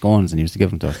man for scones, and he used to give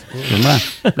them to us. Remember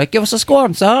that? Like, give us a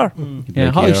scone, sir. He'd be Yeah,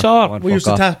 like, hi, "Here, sir." go on, We fuck used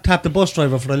to off." tap the bus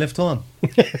driver for a lift home.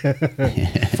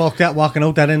 Fuck that, walking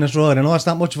out that Innes Road. I know it's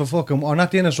not much of a fucking, or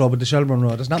not the Innes Road, but the Shelburne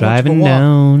Road. It's not Driving much of a walk,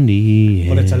 down the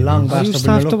but it's a long I bastard. used to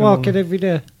when have you're to looking walk down. it every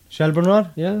day. Shelburne Road?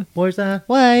 Yeah. Where's that?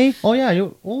 Why? Oh yeah, I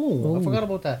forgot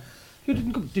about that. You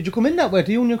didn't come, did you come in that way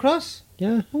to Union Cross?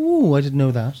 Yeah. Oh, I didn't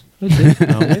know that.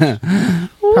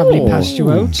 Probably passed you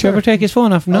out. Did you ever take his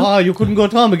phone off him? No? Oh, you couldn't go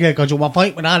to Tom again because you were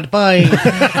fighting all the time.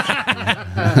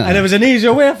 And it was an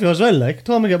easier way for you as well. Like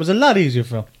Tom again was a lot easier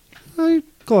for him. I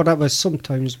go that way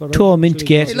sometimes. But I Two mint usually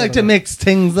gate. go He the like other to way. mix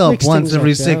things up Mix once things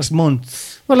every up, yeah. 6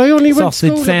 months. Well, I only went to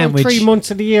Sausage school sandwich. about 3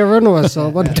 months of the year anyway, so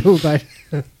it wasn't too bad.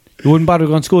 You wouldn't bother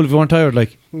going to school if you weren't tired,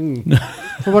 like.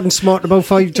 I wasn't smarting about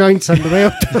 5 joints on the way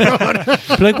up the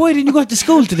road. Be like, why didn't you go to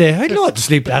school today? I had loads to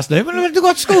sleep last night. What did you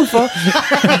go to school for?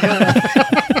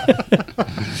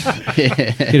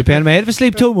 Get a pen my head if I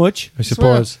sleep too much, I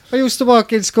suppose. I used to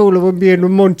walk in school, it wouldn't be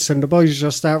in months, and the boys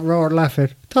just start roaring laughing.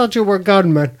 Thought you were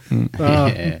gone, man.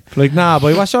 Yeah. Like, nah,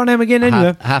 boy, what's your name again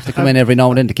anyway? I have to come in every now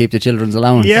and then to keep the children's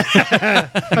allowance. Yeah.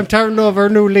 I'm turning over a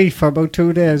new leaf for about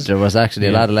 2 days. There was actually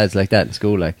a lot of lads like that in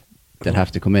school, like, they'd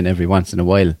have to come in every once in a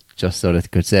while just so that they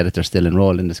could say that they're still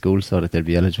enrolled in the school so that they'd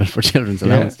be eligible for children's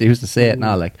allowance. They used to say it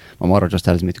now, like, my mother just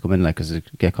tells me to come in, like, because it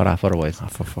get cut off otherwise.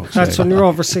 For fuck's That's sake. when you're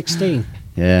over 16.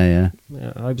 Yeah.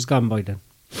 Yeah, I was gone by then.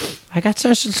 I got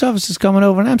social services coming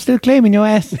over and I'm still claiming your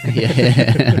ass.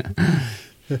 Yeah.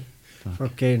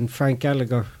 Fucking Frank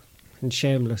Gallagher in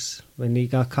Shameless, when he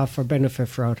got caught for benefit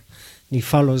fraud. And he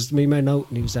follows me men out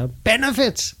and he was like,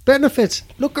 benefits,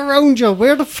 look around you.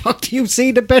 Where the fuck do you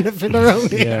see the benefit around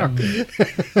here?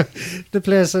 The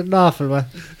place is awful, man.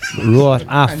 Right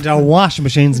off. And there are washing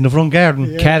machines in the front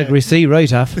garden. Category C,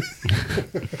 right off.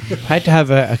 Had to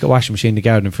have a washing machine in the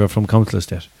garden if you're from council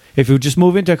estate. If you just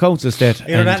move into a council estate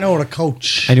Either that or a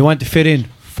coach. and you want to fit in,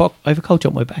 fuck, I have a couch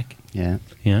up my back. Yeah.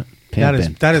 Yeah.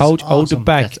 Pimpin'. That is Couch out the awesome.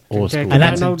 back. That's old school. And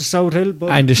that's that's out the South Hill, but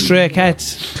And the stray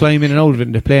cats climb in and out of it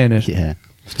and they're playing it. Yeah.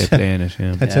 They're playing it,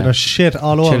 yeah. That's it, there's shit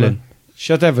all over. Chilling.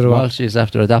 Shut everyone Well, up. she's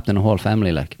after adopting a whole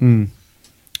family, like.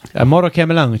 A mother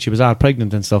came along and she was all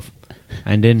pregnant and stuff.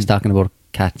 And then, He's talking about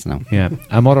cats now. yeah,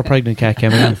 a mother pregnant cat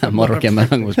came along. A mother came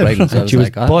along and was pregnant, so I was She was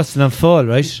like, oh. busting on full,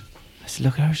 right? I said,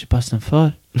 look at her, she's busting on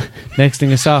full. Next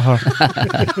thing I saw her,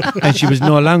 and she was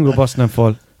no longer busting on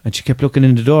full. And she kept looking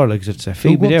in the door like, it's a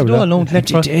feed me there. Don't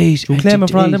claim it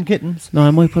for all them kittens. No,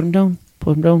 I might put them down.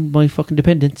 Put them down, my fucking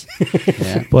dependents.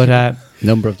 Yeah. But,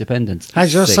 Number of dependents.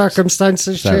 has your 6.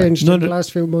 circumstances Sorry. changed No, in the no-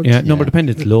 last few months? yeah, number Yeah. of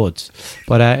dependents, loads.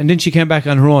 But, and then she came back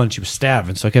on her own. She was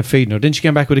starving, so I kept feeding her. Then she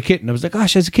came back with a kitten. I was like, oh,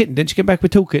 she has a kitten. Then she came back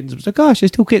with 2 kittens. I was like, oh, she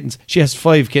has 2 kittens. She has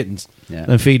 5 kittens. Yeah.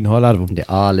 I'm feeding a whole lot of them. They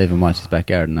all live in Monty's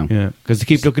backyard now. Yeah, because they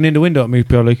keep looking in the window at me,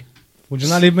 pure like. Would you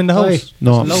not leave him in the Aye. house?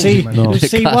 No. It's lousy, See, man. No. you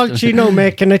see Walt, you know,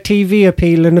 making a TV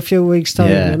appeal in a few weeks' time.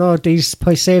 Yeah. You know,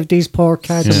 I save these poor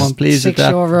cats. Yeah. Someone please with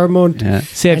that. €6 a month. Yeah.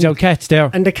 Saved our cats there.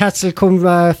 And the cats will come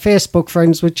Facebook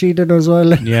friends with Cheating as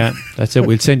well. Yeah, that's it.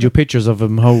 We'll send you pictures of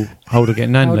them, how they're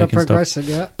getting on, How they're like, and stuff. progressing,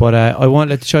 yeah. But I won't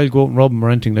let the child go out and rub them or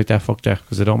anything like that. Fuck that,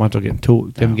 because I don't want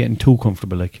them getting too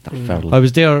comfortable. Like, Feral. I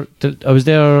was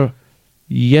there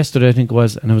yesterday, I think it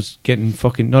was, and I was getting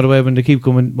fucking not away when they keep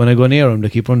coming. When I go near them, they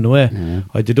keep running away. Yeah.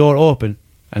 I had the door open,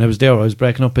 and I was there. I was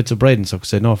breaking up bits of bread and stuff. 'Cause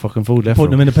I said no fucking food left.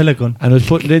 Putting for them in a pellet gun. and I was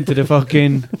putting it into the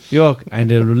fucking yolk, and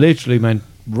they were literally, man,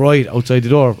 right outside the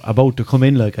door, about to come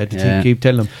in. Like, I had to Yeah. keep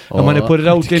telling them. And when I Oh. put it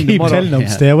out in the Keep mother, telling them, Yeah.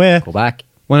 stay away. Go back.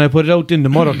 when I put it out in the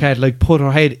mother cat, like, put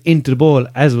her head into the bowl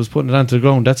as I was putting it onto the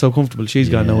ground. That's how comfortable she's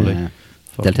got now. Like, Yeah.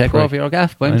 fucking They'll take prick. over your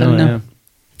gaff, but I I'm know, telling you. yeah.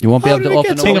 You won't be How able do to they open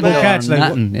get the thing window about cats, or like,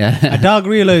 nothing. A Yeah. dog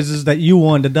realises that you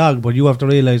own the dog, but you have to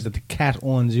realise that the cat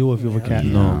owns you if you have a cat.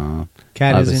 No.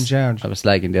 Cat I is was- in charge. I was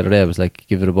slagging the other day. I was like,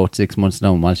 give it about 6 months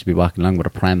now, and I'll be walking along with a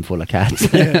pram full of cats.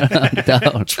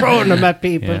 Down. Throwing them at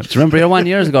people. Yeah. Do you remember your 1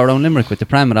 years ago around Limerick with the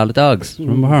pram and all the dogs?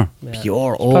 Remember her?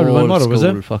 Pure probably my old mother, was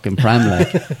school it? fucking pram,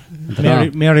 like. I don't Mary,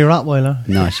 know. Mary Rottweiler.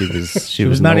 No, she was. She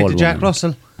was an married old to Jack woman.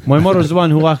 Russell. My mother's the one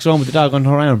who walks around with the dog on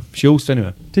her arm. She used to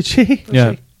anyway. Did she?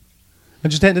 Yeah. I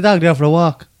just take the dog there for a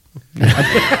walk.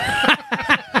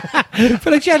 But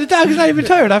like, yeah, the dog is not even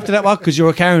tired after that walk because you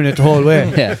were carrying it the whole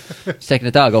way. Yeah, she's taking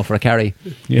the dog out for a carry.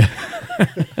 Yeah.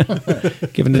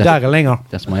 Giving the dog a linger.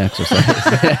 That's my exercise.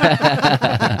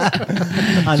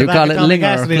 On Do you the call back it of Tommy linger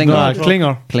or Gasoline clinger? No, truck.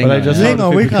 clinger. Clinger, But I just yeah. heard Linger,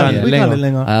 people we call calling it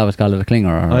linger. I always call it a clinger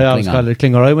or I a always clinger. call it a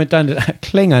clinger. I went down to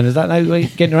Klingon. Is that now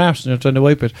getting your arse and you're trying to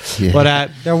wipe it? Yeah.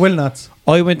 But They're will nuts.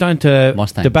 I went down to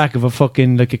Mustang. the back of a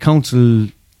fucking, like, a council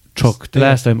truck the Yeah.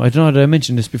 last time. I don't know, did I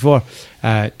mention this before?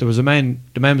 There was a man,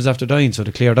 the man was after dying, so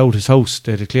they cleared out his house.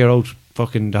 They had to clear out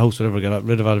fucking the house, whatever, get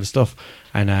rid of all of his stuff.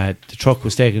 And the truck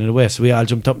was taking it away. So we all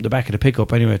jumped up in the back of the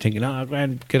pickup anyway, thinking, oh,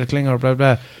 grand, get a clinger, blah,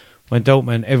 blah. Went out,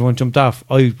 man. Everyone jumped off.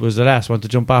 I was the last one to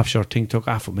jump off. Sure, thing took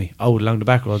off with me out along the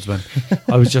back roads, man.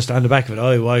 I was just on the back of it.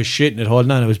 I was shitting it, holding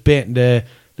on. I was baiting the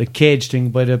cage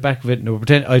thing by the back of it, and they were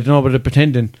I don't know, but they're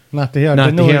pretending Not to hear. not They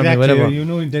to know hear me, exactly. whatever. You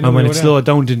know, they know And when you it were slowed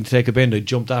down, didn't take a bend, I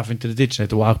jumped off into the ditch and I had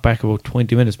to walk back about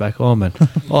 20 minutes back home, man.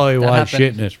 I was happened.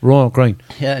 shitting it, wrong crying.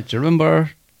 Yeah, do you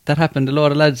remember that happened to a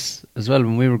lot of lads as well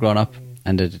when we were growing up,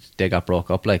 and they got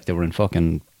broke up, like they were in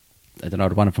fucking, I don't know,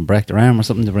 they wanted from break their arm or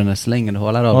something. They were in a sling and the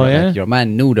whole lot of Oh, it. yeah? Like, your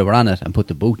man knew they were on it and put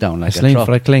the boot down like A sling truck.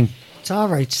 for a cling. It's all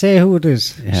right. Say who it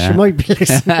is. Yeah. She might be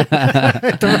listening.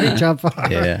 The right job for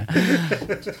her. Yeah.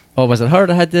 Oh, was it her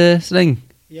that had the sling?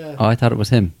 Yeah. Oh, I thought it was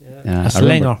him. Yeah. Yeah, A I remember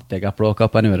slinger. They got broke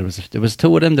up anyway. There was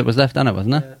two of them that was left on it,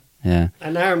 wasn't it? Yeah.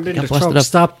 And armed in Got the busted truck, up.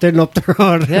 stopped in up the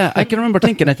road. Yeah, I can remember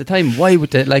thinking at the time, why would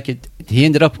they, like, he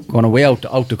ended up going away out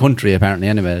the country, apparently,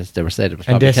 anyway, as they were said. It was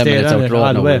And probably they 10 stayed minutes on out it the road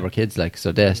all now the we way. were kids, like,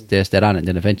 so they stayed on it, and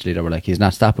then eventually they were like, he's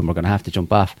not stopping, we're going to have to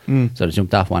jump off. So they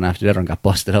jumped off one after the other and got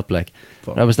busted up, like.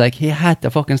 But I was like, he had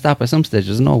to fucking stop at some stage.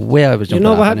 There's no way I was You jumping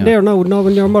know off what happened anyway. there now?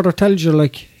 When your mother tells you,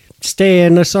 like, stay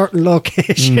in a certain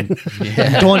location.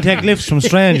 Don't take lifts from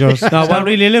strangers. No, not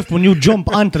really a lift when you jump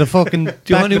onto the fucking.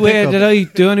 The only way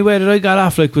that I got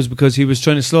off like was because he was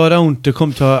trying to slow down to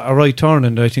come to a right turn,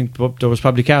 and I think there was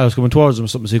probably cars coming towards him or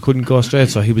something, so he couldn't go straight.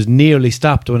 So he was nearly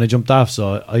stopped when I jumped off.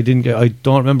 So I don't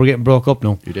remember getting broke up.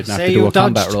 No, You didn't have to do a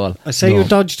combat roll. I say you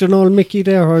dodged an old Mickey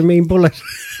there, or I mean bullet.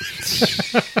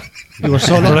 You were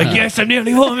so They're lucky. like, yes, I'm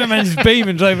nearly home. My man's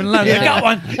beaming driving along. I got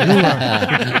one.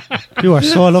 You were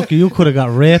so lucky. You could have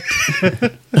got raped.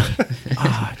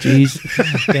 Jeez.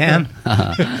 Damn.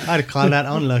 I'd call that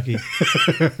unlucky.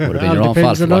 Would have been All your own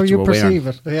fault depends for on how what you you were wearing. perceive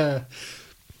it. Yeah.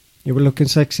 You were looking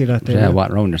sexy that day. Yeah,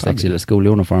 what around your sexy little school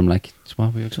uniform, like, it's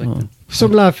what we were expecting.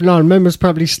 Some laughing on. Member's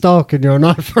probably stalking you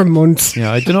not for months.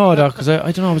 Yeah, I don't know that because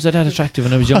I don't know. Was I that attractive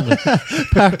when I was younger?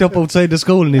 Parked up outside the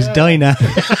school in his diner.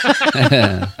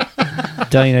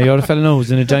 Dinah, you're the fella now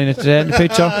who's in a diner today in the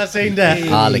picture. I seen that.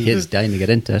 All the kids dying to get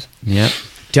into it. Yeah.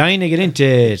 Dinah, get into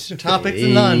it. Topics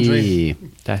and laundry. Hey,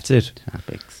 That's it.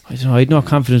 topics. I don't know. I had no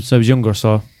confidence when I was younger,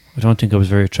 so I don't think I was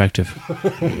very attractive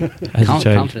as a child.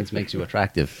 Confidence makes you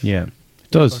attractive. Yeah,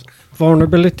 it does.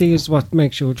 Vulnerability is what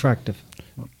makes you attractive.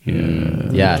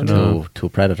 Yeah, to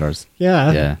predators.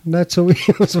 Yeah. Yeah. That's how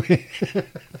he was.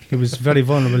 He was very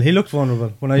vulnerable. He looked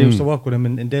vulnerable when I used to work with him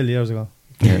in Delhi years ago.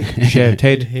 Shaved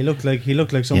head. He looked like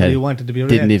somebody Yeah, who wanted to be raped.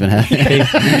 Didn't even have.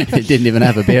 He didn't even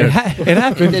have a beard. It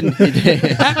happened.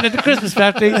 It happened at the Christmas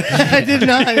party. I did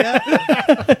not.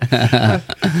 Yeah.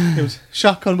 It was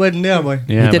shotgun wedding there, boy.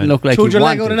 Yeah, He didn't look like Chewed he your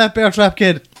leg out of wanted. that bear trap,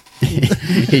 kid.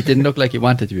 He didn't look like he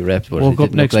wanted to be raped, but Woke he up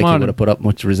didn't next look like he morning. would have put up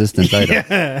much resistance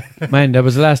either. Man, that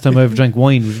was the last time I ever drank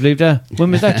wine. Would you believe that?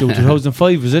 When was that, Joe?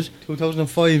 2005, was it?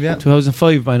 2005, yeah.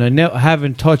 2005, man. I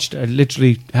haven't touched, I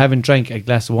literally haven't drank a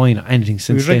glass of wine or anything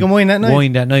since you drinking then. wine that night?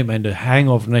 Wine that night, man. The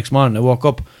hangover the next morning. I woke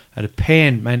up, had a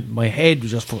pain, man. My head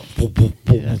was just full.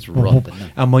 That's rough, isn't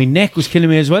it? And my neck was killing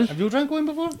me as well. Have you drank wine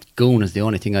before? Goon is the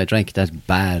only thing I drank that's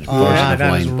bad version yeah, of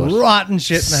that is wine. But rotten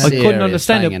shit, man. I couldn't serious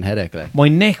understand it. banging headache, like. My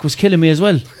neck was killing me as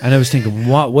well. And I was thinking,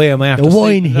 what way am I after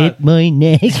sleeping that? my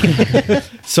neck.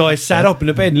 So I sat up in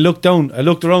the bed and looked down. I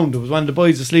looked around. There was one of the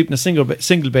boys asleep in a single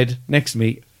bed next to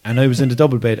me, and I was in the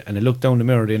double bed. And I looked down the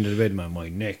mirror at the end of the bed, man. My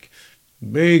neck,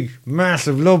 big,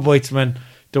 massive love bites, man.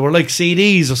 They were like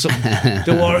CDs or something.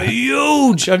 They were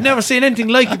huge. I've never seen anything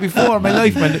like it before in my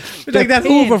life, man. It's like that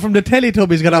Hoover from the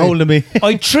Teletubbies got a hold of me.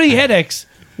 I had 3 headaches.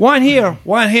 One here,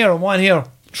 and one here.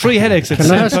 3 headaches at the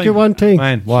Can I same ask time. you one thing?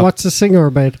 Man, what? What's a singer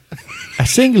bed? A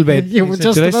single bed. You were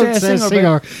just Did I about to say a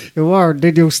singer. You were.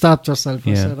 Did you stop yourself? I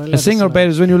Yeah. said, I'll A let singer it slide. bed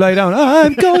is when you lie down.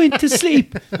 I'm going to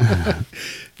sleep.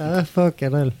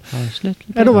 Fucking hell.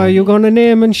 Anyway, are you going to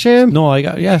name and shame? No,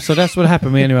 so that's what happened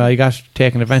to me anyway. I got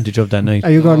taken advantage of that night.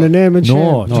 Are you going to name and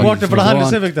No, shame? It's worked it for the Honda Don't-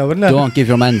 Civic, though, wouldn't it? Don't give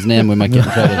your man's name, we might get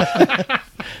in trouble.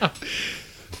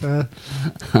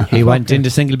 He went in the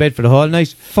single bed for the whole night.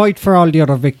 Fight for all the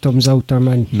other victims out there,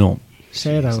 man. No.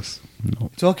 Say it out.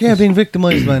 It's okay being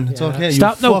victimised, man. It's okay. You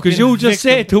Stop now, because you fucking just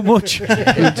say too much. You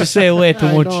just say way too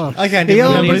I much. know. I can't He even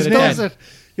remember always his does name. it.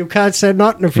 You can't say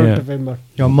nothing in front Yeah. of him, man.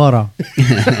 Your mother.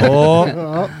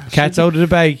 Oh, cat's out of the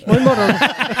bag. My mother.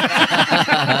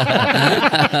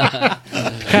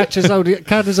 Cat is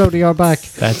out of your back.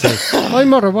 That's it. My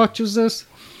mother watches this.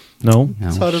 No. No.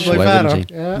 So does my Why father. wouldn't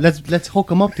she? Yeah. Let's hook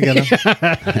them up together.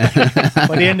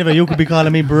 By the end of it, you could be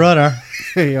calling me brother.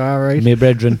 You all right? My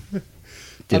brethren.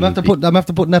 I'm have to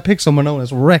put that pic somewhere now.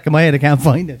 It's wrecking my head. I can't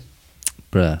find it.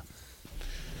 Bruh.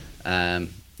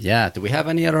 Yeah, do we have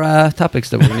any other topics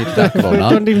that we need to talk about I now?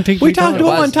 don't even think We talked There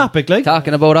about was- one topic, like.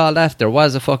 Talking about all that, there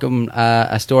was a fucking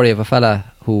a story of a fella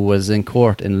who was in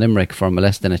court in Limerick for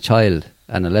molesting a child,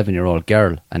 an 11-year-old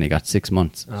girl, and he got 6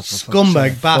 months.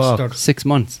 Scumbag bastard. 6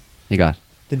 months he got.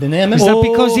 Did they name Is it? that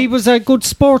because he was a good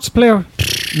sports player?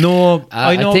 No,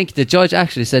 I know. think the judge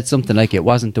actually said something like it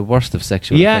wasn't the worst of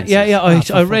sexual Yeah. offences.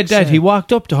 I read that. He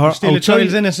walked up to her. Steal a outside-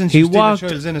 child's innocence. He You steal a walked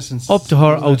child's innocence. up to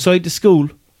her outside the school,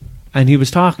 and he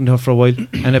was talking to her for a while,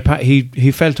 and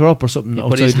he felt her up or something He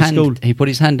put, outside his the school. hand, he put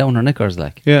his hand down her knickers,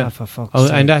 like. Yeah. for fuck's Oh,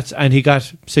 sake. and he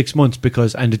got 6 months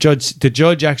because the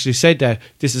judge actually said that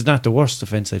this is not the worst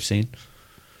offence I've seen.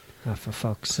 Oh, for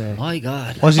fuck's sake. My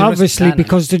God. Was he Obviously, Canada.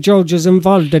 because the judge is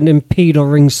involved in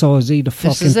impeding, so is he the fucking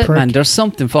This is it, prick. man. There's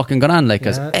something fucking going on, like,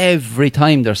 because Yeah. every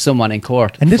time there's someone in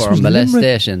court And this for was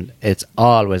molestation, it's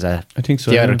always I think so.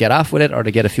 they either yeah. get off with it or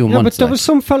they get a few Yeah, but months. there like. was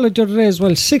some fella the other day as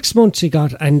well, 6 months he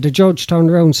got, and the judge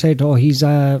turned around and said, oh, he's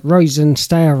a rising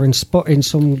star in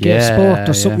some gay Yeah, sport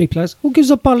or something yeah. he plays. Who gives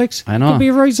a bollocks? I know. Could be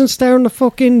a rising star in the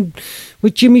fucking...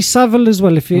 with Jimmy Savile as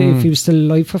well, if he was still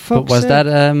alive, for fuck's But was sake. that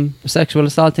a sexual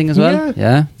assault thing as well?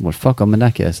 Yeah. Well, fuck them in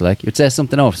that case. Like, you'd say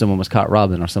something if someone was caught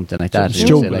robbing or something like that. Something You'd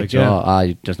say, stupid, like, like,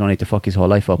 yeah. there's no need to fuck his whole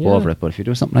life up Yeah. over it. But if you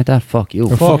do something like that, fuck you.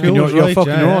 You're fucking, you, you're right,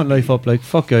 fucking yeah, your yeah. own life up. Like,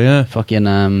 fuck you, yeah. Fucking,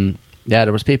 yeah,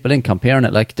 there was people in comparing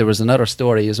it. Like, there was another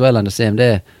story as well on the same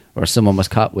day where someone was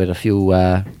caught with a few,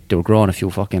 they were growing a few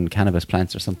fucking cannabis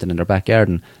plants or something in their back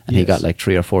garden, and he got like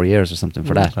 3 or 4 years or something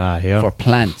for that. Ah, yeah. For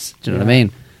plants. Do you know what I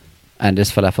mean? And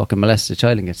this fella fucking molested a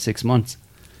child and gets 6 months.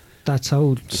 That's how...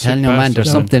 I'm telling you, man, bastard.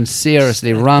 there's something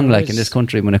seriously wrong, There like, in is. this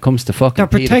country when it comes to fucking They're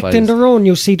protecting paedophiles. their own.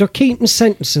 You see, they're keeping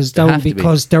sentences down have to be.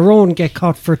 because their own get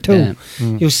caught for too.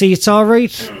 Yeah. You see, it's all right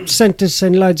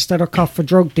sentencing lads that are caught for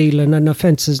drug dealing and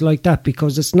offences like that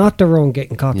because it's not their own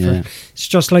getting caught for Yeah. it. It's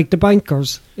just like the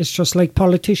bankers. It's just like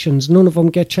politicians. None of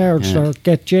them get charged Yeah. or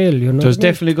get jail, you know. There's what I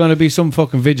mean? definitely going to be some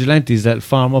fucking vigilantes that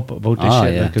farm up about this Oh,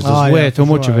 shit yeah. because Oh, there's way yeah, too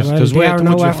for much sure. of it. Well, There's they way are too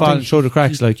now much of it after- falling through the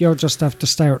cracks. Like, You're just after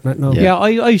starting it now. Yeah.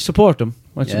 yeah, I support them.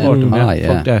 I support them. Yeah. Oh, yeah.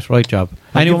 Fuck that, right job.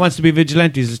 Anyone wants to be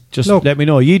vigilantes, just Look. let me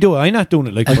know. You do it. I'm not doing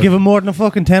it. Like, I'll but- give him more than a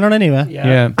fucking tenner anyway.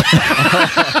 yeah.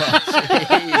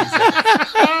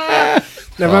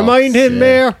 Never mind him, shit.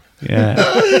 Mayor. Yeah.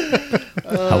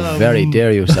 How very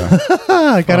dare you, sir.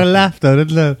 I got a laugh though,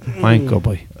 didn't I? Mine go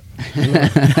boy. And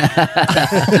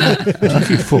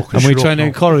we trying to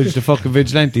encourage the fucking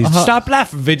vigilantes. Stop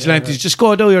laughing, vigilantes. Just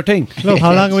go do your thing. Look,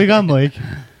 how long have we gone, Mike?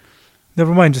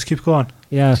 Never mind, just keep going.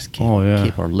 Yeah, Oh, yeah.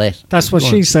 Keep her lit. that's what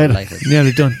she said. Lighted.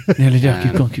 Nearly done. Nearly there.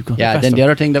 Keep going, keep going. Yeah, then Faster. the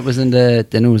other thing that was in the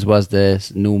news was the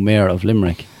new mayor of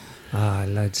Limerick. Ah,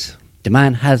 lads. The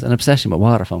man has an obsession with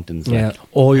water fountains. like. Yeah.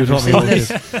 Oh, you're talking about this.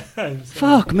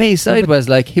 Fuck me, sideways.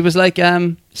 Like, he was like,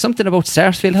 something about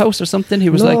Sarsfield House or something. He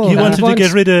was No, like, He wanted to wants-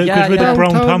 get rid of Yeah, Brown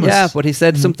downtown. Thomas. yeah, but he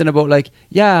said something about like,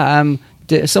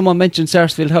 someone mentioned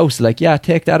Sarsfield House, like, yeah,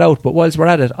 take that out. But whilst we're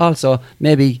at it, also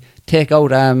maybe take out,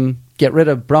 get rid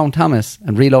of Brown Thomas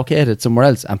and relocate it somewhere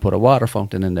else and put a water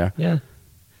fountain in there. Yeah.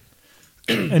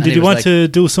 And did he he was want like- to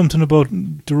do something about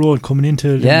the road coming into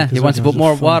Limerick Yeah, as he well? wants to put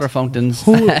more water fountains.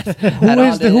 Who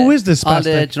is this All the,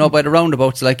 spastic? do you know, by the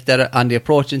roundabouts, like that are on the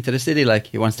approach into the city, like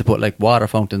he wants to put like water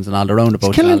fountains and all the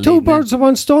roundabouts. Killing and all two leading in. birds with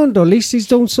one stone, though. At least he's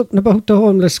doing something about the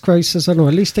homeless crisis. I know.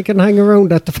 At least they can hang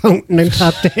around at the fountain and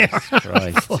tap there.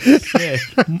 Right.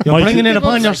 You're Michael- bringing it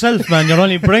upon yourself, man. You're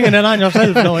only bringing it on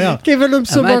yourself now, yeah. Giving them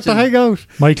somewhere to Imagine. hang out.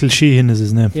 Michael Sheehan is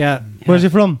his name. Yeah. Where's he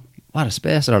from? What a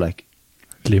space are like.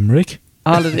 Limerick.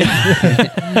 All of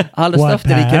the, all the What stuff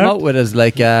that he came part? out with is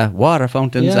like water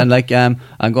fountains Yeah. and like I'm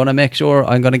going to make sure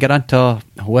I'm going to get onto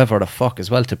whoever the fuck as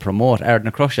well to promote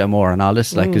Ardna Crusher more and all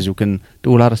this, like, because you can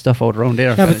do a lot of stuff out around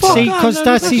there. Yeah, but see, because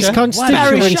that's his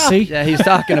constituency. Yeah, he's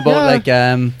talking about like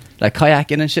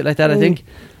kayaking and shit like that. I think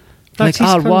That's like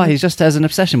his all water. He just has an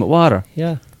obsession with water.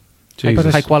 Yeah.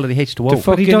 Jesus. High quality H2O.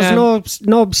 But he Fucking, does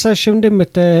no obsession then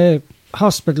with the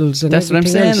hospitals and That's what I'm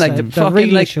everything saying, else, like, the fucking,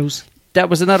 real like- issues. That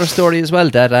was another story as well,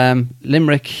 that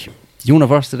Limerick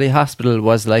University Hospital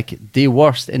was like the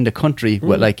worst in the country.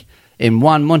 With like in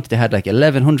 1 month they had like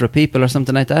 1,100 people or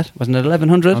something like that. Wasn't it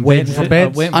 1,100? Waiting for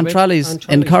beds. On trolleys, On in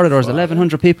trolleys. corridors,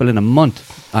 1,100 people in a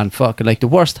month, and fucking like the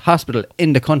worst hospital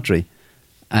in the country.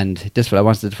 And this fella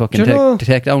wants to fucking Do you know-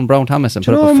 take down Brown Thomas and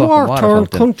Do you put know up a fucking more water third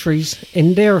fountain. countries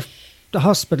in the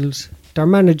hospitals, they're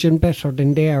managing better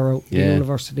than they are out in Yeah.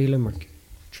 University of Limerick.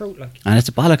 True, like. And it's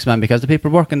a bollocks, man, because the people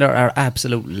working there are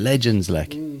absolute legends.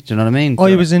 Like, do you know what I mean?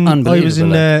 I was in Unbelievable,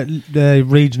 like. the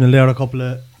regional there a couple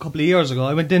of years ago.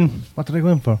 I went in. What did I go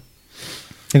in for?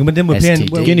 I went in with pain.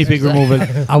 STD. Guinea pig removal.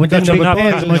 I went in That's there with not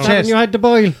pains in my bad. chest. You had the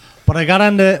boil. But I got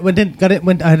on I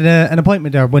had an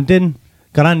appointment there. Went in,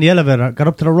 got on the elevator, got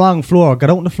up to the wrong floor, got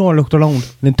out on the floor, looked around.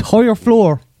 The entire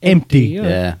floor empty.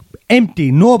 Yeah.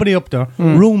 Empty, nobody up there.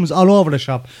 Rooms all over the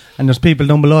shop, and there's people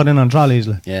down below then on trolleys.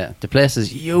 Like. Yeah, the place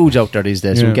is huge out there these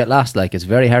days. Yeah. You get lost, like, it's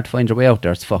very hard to find your way out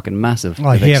there. It's fucking massive.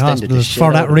 I They've hate extended the hospitals shit for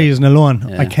out that of it. reason alone.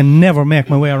 Yeah. I can never make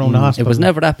my way around the It hospital. was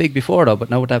never that big before, though, but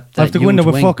now that I have to go in there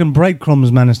huge with wing- fucking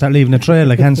breadcrumbs, man, and start leaving a trail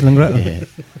like Hansel and Gretel. Yeah,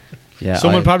 yeah.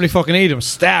 Someone I- probably fucking ate him,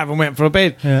 starve and went for a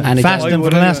bed. Yeah. And Fasting I for the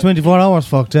would, last 24 hours,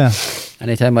 fucked, yeah.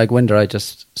 anytime I go in there, I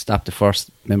just stop the first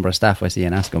member of staff I see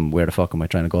and ask him, where the fuck am I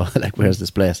trying to go? Like, where's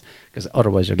this place? Because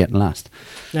otherwise you're getting lost.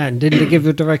 Yeah, and then they give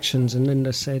you directions, and then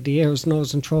they say the ears,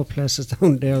 nose, and throat places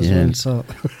down there as Yeah. well. So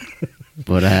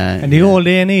But And the old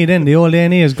A&E then, the old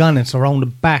A&E is gone. It's around the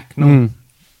back. No,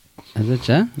 is it,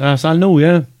 yeah? That's all new,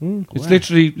 yeah. It's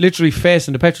literally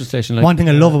facing the petrol station. Like, one thing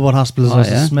I love about hospitals is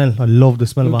yeah? the smell. I love the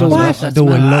smell of Does hospitals. it? I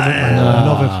do. I love it. Man. I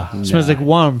love it. it smells like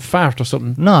warm fart or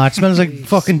something. No, it smells like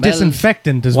fucking Smells-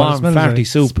 disinfectant. Is what it Warm smells farty like.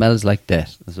 soup. Smells like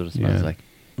death. That's what it smells Yeah. like.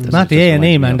 Not the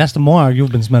A&E, man. That's the more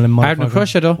you've been smelling. Ardna motherfucker.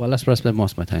 Crusher, though. Well, that's where I spend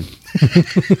most of my time.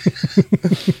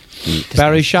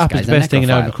 Barry Shop is the best thing in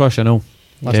Ardna Crusher, no.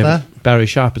 What's They that? have- Barry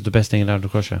Shop is the best thing in Ardna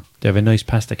Crusher. They have a nice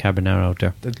pasta carbonara out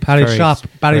there. Barry Very Shop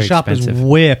very is expensive.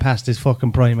 way past his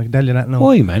fucking prime. I can tell you that now.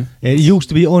 Why, man? It used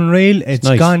to be unreal. It's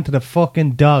nice. gone to the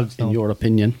fucking dogs In now. your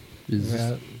opinion, is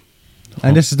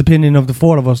And this is the opinion of the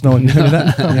four of us now. I can tell you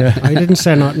that. I didn't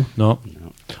say nothing. No.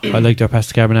 I like their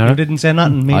pasta You carbonara. didn't say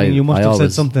nothing, meaning you must I have said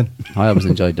always- something. I always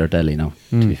enjoyed their deli now,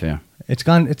 to be fair. It's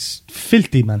gone. It's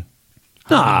filthy, man.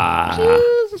 Ah, I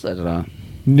don't know.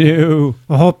 no.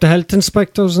 I hope the health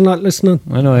inspectors are not listening.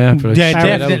 I know, yeah. But Yeah, shout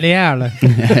it out. definitely are. Like.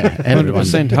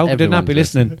 100%. How could they not be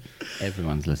everyone's listening?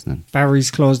 Everyone's listening.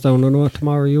 Barry's closed down. I know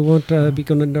tomorrow you won't be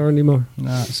going in there anymore.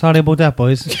 Nah, sorry about that,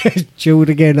 boys. Do it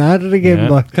again. Add it again, Yeah.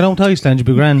 boy. Get on to Iceland, you'll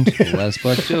be grand. Well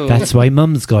spot too. That's why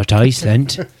Mum's got to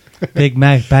Iceland. Big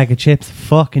Mac bag of chips,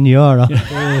 fucking euro.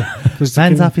 Because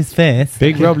Hands off his face.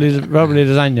 Big rubbly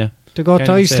lasagna. To go to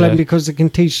Can't say Iceland that. because they can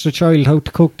teach the child how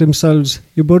to cook themselves.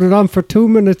 You put it on for 2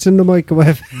 minutes in the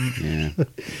microwave. Yeah.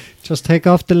 Just take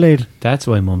off the lid. That's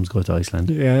why Mum's go to Iceland.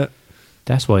 Yeah.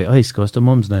 That's why ice goes to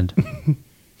Mum's land.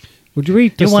 Would you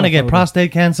eat You this want to stuff get out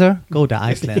prostate cancer? Go to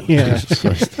Iceland. there? Yeah.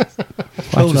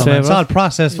 What you say, It's Rob? all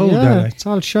processed food Yeah, there. Like. it's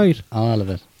all shite. All of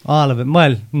it. All of it.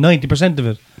 Well, 90% of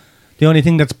it. The only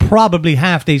thing that's probably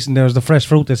half decent there is the fresh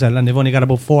fruit they sell, and they've only got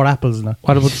about 4 apples in it.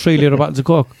 What about 3 litre bottles of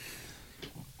Coke?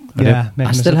 Yeah,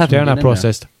 I still haven't They're been not in there.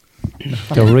 processed.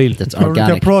 They're real. That's They're,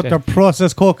 organic. they're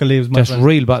processed coca leaves, my Just friend.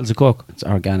 real bottles of Coke. It's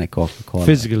organic Coca-Cola.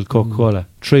 Physical Coca-Cola.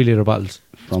 3 litre bottles.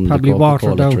 From Probably the watered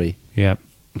Coca-Cola down. tree. Yeah.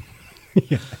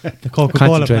 The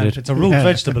Coca-Cola Concentrated. plant. It's a root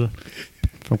vegetable.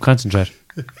 From concentrate.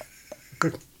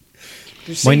 You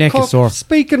My see neck is sore.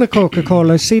 Speaking of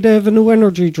Coca-Cola, I see they have a new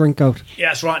energy drink out.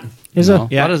 Yeah, it's rotten. Is No.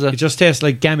 it? Yeah, What is it? It just tastes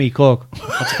like gammy Coke.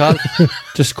 What's it called?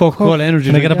 Just Coca-Cola energy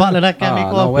Can I drink. get a bottle of that candy Oh,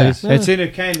 Coke, no way. please? It's in a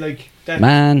can like that.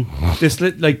 Man.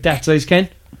 Like that size can.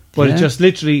 But Yeah. it just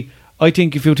literally, I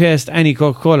think if you taste any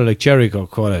Coca-Cola, like cherry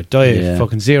Coca-Cola, diet, Yeah.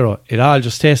 fucking zero, it all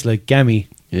just tastes like gammy,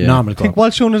 Yeah. normal I think Coke.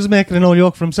 Walsh Jonas is making an old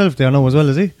yoke for himself there now as well,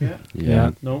 is he?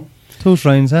 Yeah. No. 2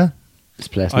 shrines, huh? This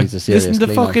place I, needs a serious listen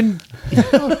to clean-up. fucking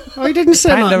I didn't say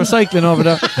Panda nothing. recycling over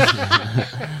there.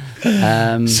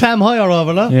 Sam Hoyer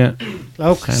over there. Yeah.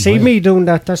 Look, see me doing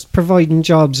that. That's providing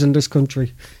jobs in this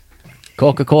country.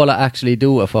 Coca-Cola actually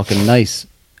do a fucking nice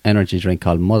energy drink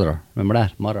called Mother. Remember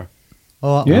that? Mother.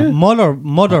 Oh, Yeah. Mother.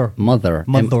 Mother. Mother.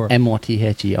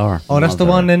 M-O-T-H-E-R. Oh, that's the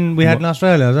Mother. one in we had in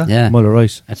Australia, is it? Yeah. Muller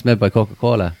Rice. It's made by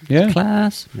Coca-Cola. Yeah. It's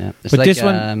class. Yeah. It's But like, this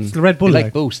one- It's the Red Bull, like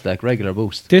like. Boost, like regular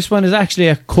Boost. This one is actually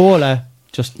a cola.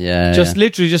 Just Yeah.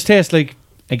 literally just tastes like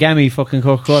a gammy fucking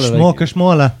Coca-Cola. Smoke a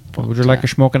schmola. Like, would you like a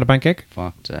smoke on a pancake?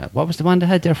 Fucked. What was the one they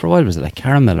had there for a while? Was it like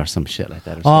caramel or some shit like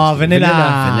that? It was Oh, supposed to be-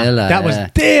 vanilla. Vanilla. That was yeah.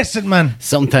 decent, man.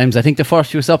 Sometimes I think the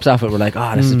first few sups off it were like,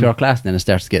 oh, this is pure class, and then it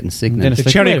starts getting sickening. Then The it's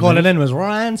like, cherry wait a cola minute. then was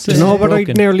rancid. You know what broken.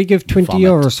 I'd nearly give 20 Vomit.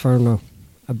 euros for now?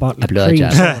 A bottle A of blood cream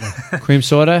jar. soda. Cream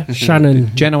soda.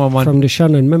 Shannon. Genuine one. From the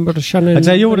Shannon. Remember the Shannon? I'd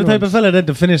say you were the type of fella that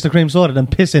to finish the cream soda then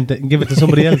piss into it and give it to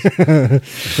somebody else. Into the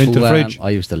Who, fridge.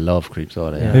 I used to love cream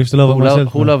soda. Yeah. I used to love it who,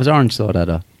 myself, who man. loves orange soda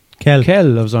though? Kel. Kel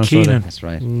loves orange soda. Keenan. That's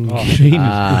right. Mikey.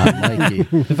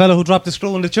 The fella who dropped the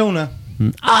screw in the tuna.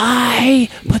 I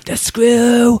put the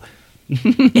screw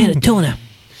in a tuna.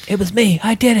 It was me.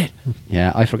 I did it.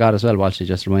 Yeah, I forgot as well. Walsh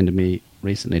just reminded me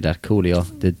recently that Coolio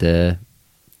did the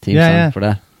theme Yeah, song yeah. for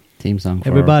that. Theme song for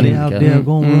Everybody Keenan out Kel. there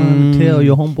go run, tell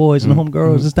your homeboys and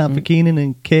homegirls it's time for Keenan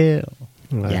and Kel.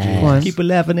 Yeah. Keep it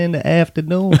laughing in the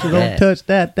afternoon, so don't Yeah. touch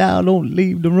that down, don't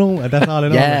leave the room. That's all I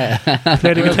know. Yeah.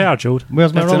 Play the guitar, Jude.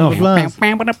 Where's my That's round of applause?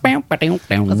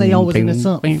 Because they always into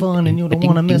something fun and you don't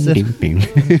wanna miss it.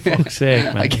 Fuck's sake,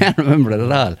 man. I can't remember it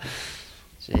at all.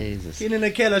 Jesus. Keenan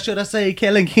and Kel, or should I say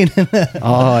Kel and Keenan?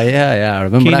 Oh, yeah. I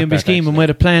remember Keenan be that. scheming with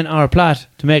a plan or a plot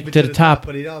to make it to the top.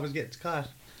 But he always gets caught.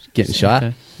 Getting shot.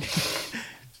 Okay.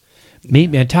 Meet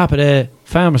me on top of the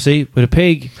pharmacy with a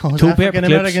pig, Oh, 2 African paper clips.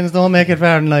 Americans don't make it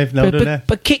far in life now, do they?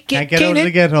 But Can't get out of the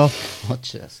Keenan, ghetto. Oh,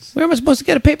 Jesus. where am I supposed to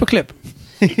get a paper clip?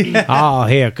 Oh,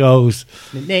 here it goes.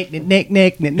 Nick. Yep. I'm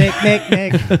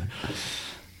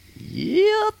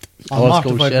Old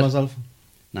school mortified shit. myself.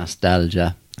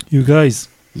 Nostalgia. You guys.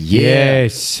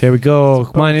 Yes, here we go.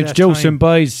 Come on, about introduce that time. him,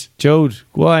 boys. Jude,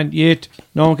 go on, eat.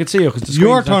 No one can see you because the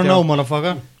Your screen's not turn now, there.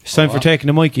 motherfucker. It's time for taking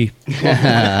the Mikey.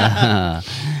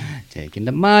 Taking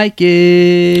the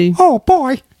Mikey. Oh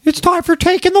boy, it's time for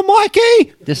taking the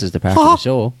Mikey. This is the part of the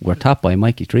show where Top by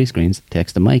Mikey 3 Screens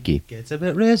takes the Mikey. Gets a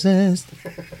bit racist.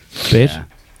 Bit. Yeah.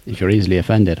 If you're easily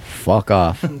offended, fuck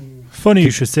off. Funny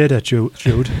you should say that, Jude.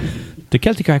 The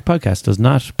Celtic Crack podcast does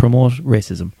not promote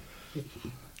racism.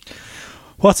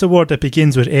 What's a word that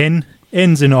begins with N,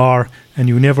 ends in R, and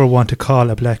you never want to call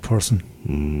a black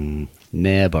person?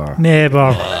 Neighbour.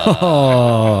 Neighbour.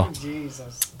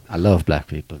 I love black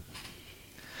people.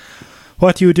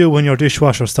 What do you do when your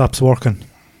dishwasher stops working?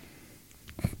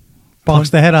 Box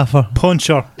the head off her. Punch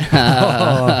her.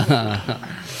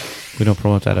 We don't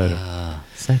promote that either.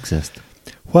 Sexist.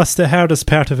 What's the hardest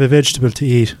part of a vegetable to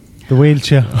eat? The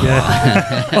wheelchair.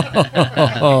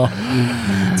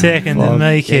 Taking the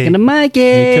Mikey. Taking the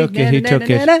Mikey. He took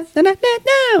it.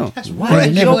 That's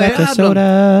right.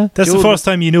 That's the first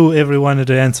time you knew every one of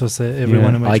the answers to every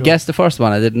one of my I jokes. guessed the first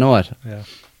one. I didn't know it. Yeah.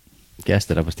 Guessed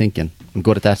it. I was thinking. I'm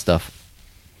good at that stuff.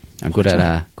 I'm good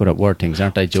at word things,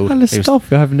 aren't I, Joe? All the stuff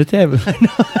you have on the table.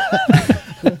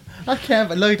 I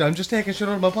can't light. I'm just taking shit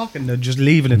out of my pocket and just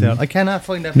leaving it there. I cannot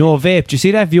find that. No vape. Do you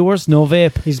see that, viewers? No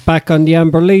vape. He's back on the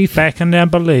amber leaf. Back in the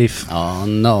amber leaf. Oh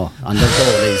no, on the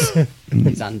rollies.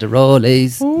 He's on the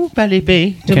rollies. Oh, Belly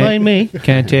B, do you Okay. mind me?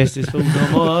 Can't taste this food no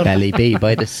more. Belly B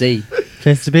by the sea.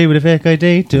 Place to be with a fake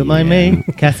ID, do you mind me?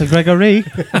 Castle Gregory.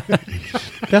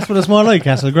 That's what it's more like,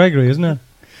 Castle Gregory, isn't it?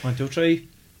 1, 2, 3.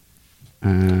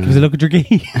 Give us a look at your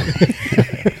key.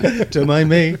 Don't mind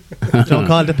me. Don't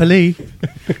call the police.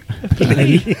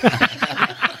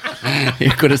 You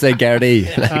could have said Gardaí.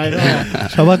 I know.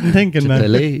 I wasn't thinking, man.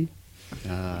 Police.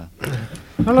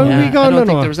 How long Yeah, have we I gone don't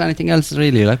think on? there was anything else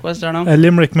really. Like, was there now? A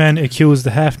Limerick man accused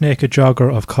the half-naked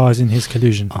jogger of causing his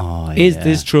collision. Oh, Is yeah.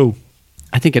 this true?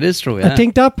 I think it is true, yeah. I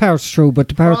think that part's true, but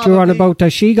the part you're on Probably. about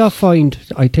that she got fined,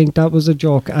 I think that was a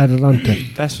joke added on to.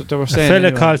 That's what they were A saying. fella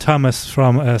anyway. called Thomas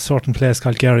from a certain place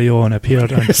called Garryowen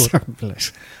appeared on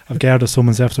foot of Garda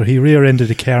summons after he rear-ended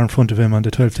a car in front of him on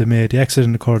the 12th of May. The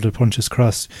accident occurred at Punches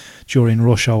Cross during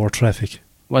rush hour traffic.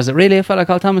 Was it really a fella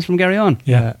called Thomas from Garryowen?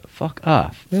 Yeah. Fuck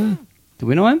off. Yeah, Do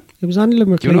we know him? it was on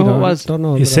Limerick. Do you know Leader. who it was? Don't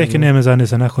know. His but I second know. name is on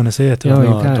this, I'm not going to say it. No,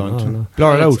 though. you can't. don't. Oh, no.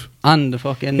 Blur it out. On the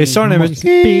fucking... His surname is...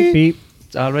 Beep, beep.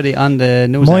 It's already on the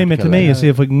news Mime it article, to me like. and see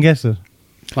if we can guess it.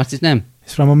 What's his name?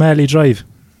 He's from O'Malley Drive.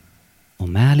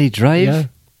 O'Malley Drive? Yeah.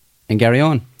 In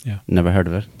Garryowen? Yeah. Never heard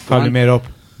of it. Probably Go on. made up.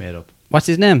 Made up. What's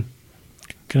his name?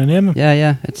 Can I name him?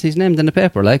 Yeah. It's his named in the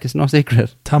paper, like, it's no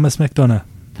secret. Thomas McDonough.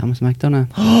 Thomas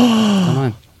McDonough. Don't know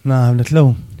him. No, I haven't a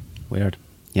clue. Weird.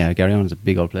 Yeah, Garryowen's a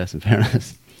big old place in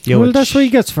fairness. Well, that's what he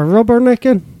gets for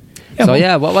rubbernecking. So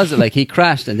yeah, what was it like? He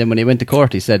crashed, and then when he went to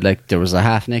court, he said like there was a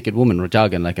half-naked woman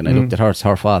jogging, like, and I looked at her. It's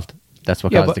her fault. That's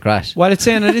what caused the crash. What it's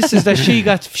saying of this is that she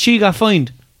got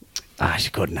fined.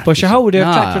 She couldn't have. But sure, how would they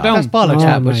have tracked her down? That's bollocks.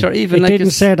 Yeah, Oh, but man. sure, even it like didn't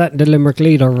it's- say that in the Limerick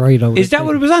Leader right out. Is that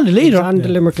what it was on the leader? It's on the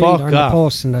Limerick Fuck Leader on the off.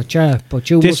 post and that, yeah. But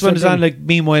you This must one have is on been- like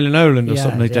Meanwhile in Ireland or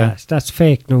something like that. That's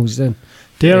fake news then.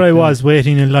 There I was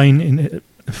waiting in line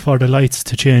for the lights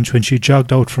to change when she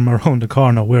jogged out from around the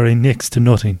corner wearing next to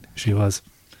nothing. She was.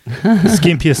 The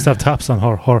skimpiest of tops on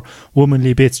her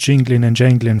womanly bits jingling and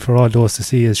jangling for all those to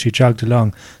see as she jogged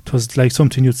along. 'Twas like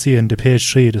something you'd see in the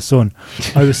page 3 of the Sun.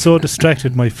 I was so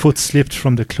distracted my foot slipped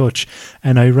from the clutch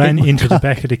and I ran into the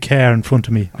back of the car in front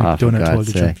of me. Oh, for McDonough told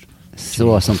God's the judge. sake.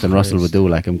 So something Russell would do.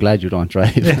 Like, I'm glad you don't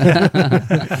drive.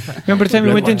 Remember the time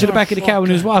we went into the back of the car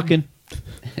when he was walking?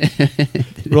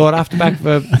 Rode off the back of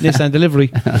a Nissan delivery.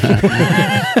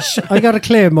 I got a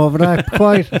claim over that.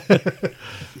 Quite.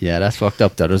 Yeah, that's fucked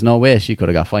up. Though. There's no way she could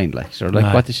have got fined. Like, sure, like,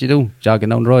 Nah. what did she do? Jogging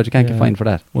down the road, you can't get Yeah. fined for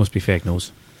that. Must be fake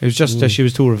news. It was just that she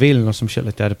was too revealing or some shit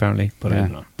like that, apparently. But I Yeah.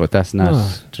 don't know. But that's not. No.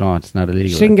 Do you know, it's not She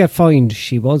illegal. didn't get fined.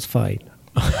 She was fined.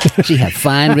 She had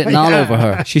fine written all over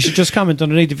her. She should just comment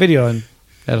underneath the video and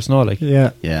let us know, like.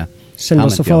 Yeah. Yeah. Send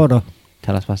us a Comment, yo. photo.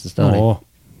 Tell us what's the story. No.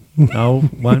 No,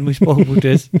 when we spoke about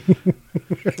this.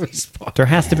 There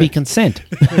has to be consent.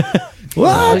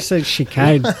 I said she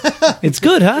can. It's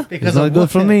good, huh? Because it's not of good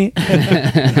what? for me.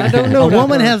 I don't know. A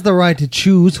woman has the right to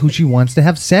choose who she wants to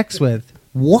have sex with.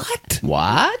 What?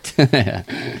 What?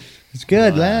 It's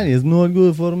good, lad. It's not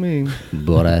good for me.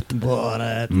 Borat.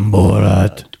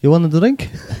 Borat. You want a drink?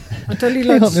 I tell you,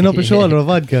 Like lads, opening up a shoulder of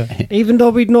vodka. even though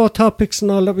we'd no topics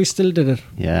and all that, we still did it.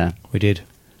 Yeah. We did.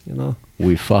 You know.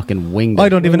 We fucking winged I it.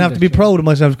 don't even have to be proud of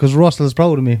myself because Russell is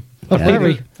proud of me. Yeah.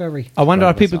 Very, very. I wonder,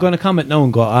 are Probably people so. going to comment now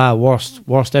and go,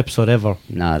 worst episode ever?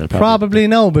 Nah, they'll Probably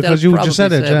no, because they'll you just said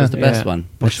probably it. say Yeah. was the best Yeah. one.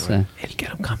 But But, He'll get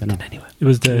them commenting anyway. It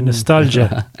was the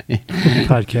Nostalgia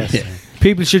podcast.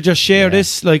 People should just share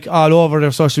this like all over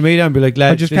their social media and be like,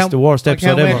 lads, just this is can't- the worst I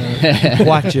episode can't ever.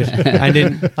 Watch it. And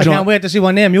then I can't wait to see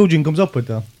what name Eugene comes up with,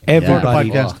 though. everybody.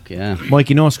 podcast. Fuck, yeah.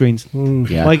 Mikey No Screens.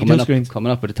 Yeah, Mikey coming Two up, Screens.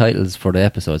 coming up with the titles for the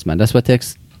episodes, man. That's what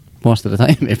takes most of the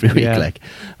time every week. Yeah. Like,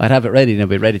 I'd have it ready and I'd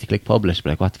be ready to click publish. But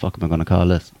like, what the fuck am I going to call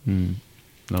this?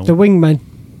 No. The wingman.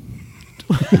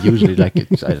 Usually, like,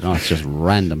 it's, I don't know, it's just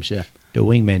random shit. The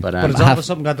Wingmen. But, But it's I have, always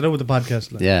something got to do with the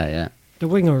podcast. Like. yeah. The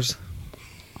wingers.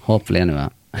 Hopefully, anyway.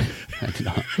 I don't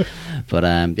know. But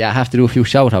yeah, I have to do a few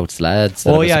shout outs, lads.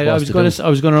 that Oh was yeah, I supposed was to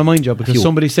going do. to remind you A because few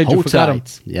somebody said you forgot him.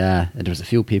 outsides. Yeah, and there was a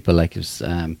few people like it was,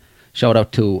 shout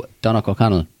out to Donnock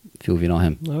O'Connell. A few of you know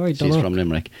him. All right, She's Donnock. from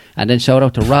Limerick. And then shout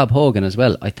out to Rob Hogan as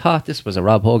well. I thought this was a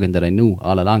Rob Hogan that I knew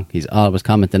all along. He's always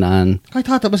commenting on. I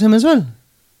thought that was him as well.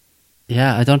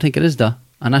 Yeah, I don't think it is though.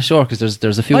 I'm not sure because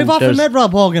there's a few. I've often there's- met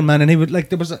Rob Hogan, man, and he would like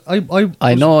there was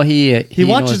I know he watches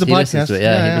knows- the he listens podcast. to it,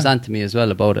 Yeah, he yeah. was on to me as well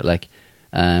about it. Like,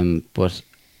 but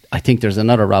I think there's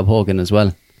another Rob Hogan as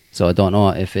well. So I don't know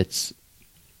if it's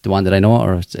the one that I know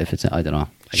or if it's I don't know.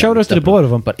 I Shout got out to the mixed up. both of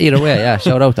them. But either way, yeah,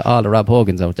 shout out to all the Rob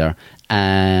Hogans out there.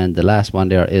 And the last one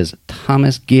there is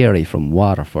Thomas Geary from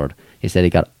Waterford. He said he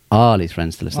got all his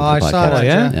friends to listen Oh, I to the saw podcast. that,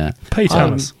 yeah. Yeah. Pay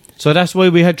Thomas. So that's why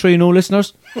we had 3 new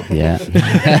listeners. Yeah.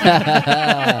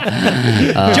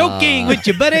 Joking with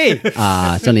you, buddy.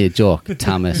 It's only a joke,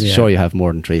 Thomas. Sure you have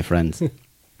more than 3 friends.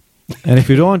 And if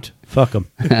you don't, fuck them.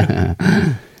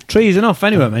 3 is enough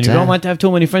anyway, man. You Yeah. don't want to have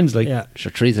too many friends. Like, Yeah.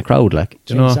 Sure, 3's a crowd, like.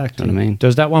 do you know? Exactly. Do you know what I mean?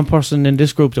 There's that one person in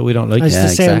this group that we don't like. It's Yeah, the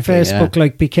same exactly, Facebook,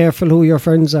 like, be careful who your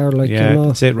friends are, like, Yeah, you know,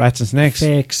 that's it. Rats and snakes.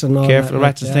 fakes and all Careful that. of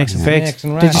rats and like, snakes and fakes. Snakes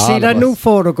and Did you rats. see All that of new us.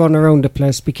 photo going around the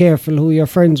place? Be careful who you're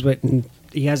friends with, and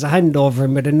he has a hand over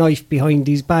him with a knife behind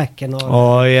his back and all.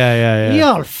 Oh yeah.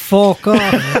 Y'all fuck off.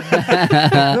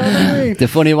 The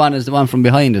funny one is the one from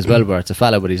behind as well, where it's a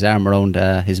fella with his arm around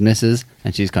his missus,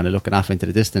 and she's kind of looking off into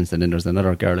the distance, and then there's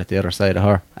another girl at the other side of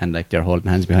her, and like they're holding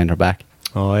hands behind her back.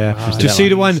 Oh yeah. Ah, Do you that see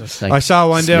the one. one? It's like I saw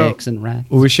one there. Snakes and rats.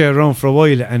 We shared around for a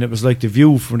while, and it was like the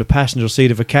view from the passenger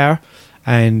seat of a car,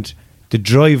 and the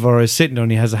driver is sitting there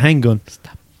and he has a handgun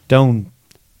down,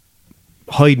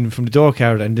 hiding from the door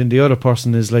card, and then the other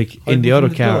person is like in Hiding the from other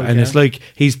the car, door, and yeah. it's like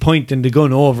he's pointing the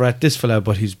gun over at this fella,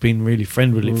 but he's been really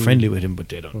friendly with him, but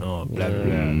they don't know. Blah blah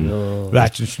blah.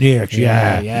 Rats and snakes,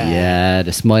 yeah. Yeah,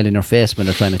 the smile in your face when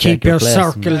they're trying to Keep take your your place.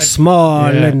 circle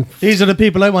small Yeah. and These are the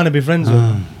people I want to be friends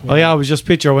with. Oh yeah, I was just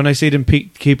picture when I see them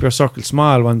keep your circle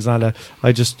small ones. And all that,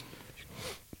 I just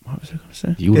what was I going to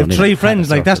say? You They have don't 3 even friends,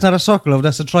 have a like that's circle. not a circle, love,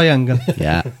 that's a triangle.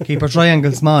 Yeah, Keep a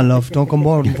triangle small, love. Don't come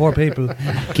more than 4 people.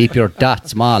 keep your dot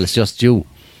small. It's just you.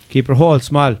 Keep your hole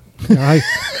small right.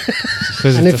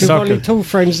 because And it's if a you've only circle. 2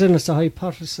 friends, then it's a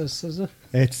hypothesis, is it?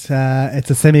 It's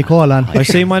a semicolon. I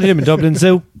seen one of them in Dublin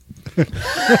Zoo.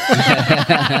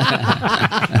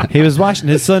 He was watching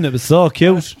his son. It was so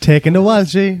cute. Taking the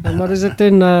Walshy. And what is it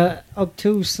then?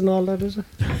 Obtuse and all that, is it?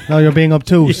 Now you're being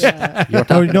obtuse.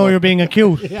 No, you're being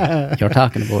acute. You're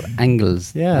talking about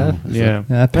angles. Yeah. Yeah.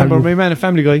 Yeah, Remember me, man, a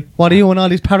Family Guy. What are you and all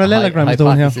these parallelograms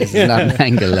doing here? Hypothesis is not an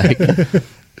angle. Like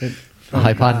a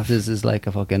hypothesis is like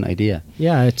a fucking idea.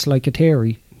 Yeah, it's like a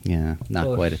theory. Yeah, not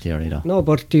But- quite a theory though. No,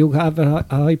 but do you have a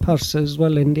hypothesis as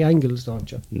well in the angles, don't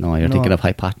you? No, you're No. thinking of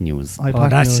hypotenuse.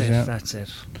 That's it. That's it.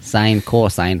 Sine,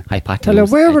 cosine, hypotenuse. Tell her,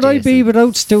 where would I be adjacent.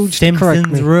 without Stooge to correct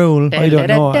Simpsons me? rule. I don't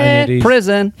know any of these.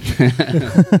 Prison.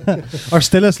 Or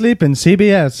still asleep in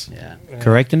CBS. Yeah.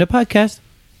 Correcting the podcast.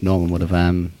 No one would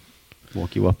have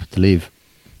woke you up to leave.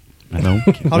 No.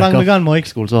 How long have we gone, Mike?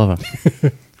 School's over.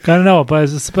 I don't know, but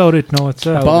it's about it. No, it's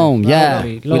Boom. Yeah.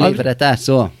 Lovely, We lovely. leave it at that.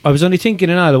 So. I was only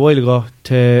thinking a while ago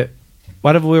to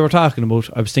whatever we were talking about.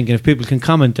 I was thinking if people can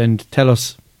comment and tell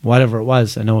us whatever it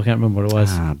was. I know I can't remember what it was.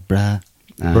 Bruh.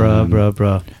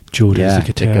 Bruh. Judy Yeah, is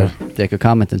a guitar. they could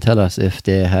comment and tell us if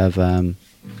they have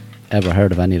ever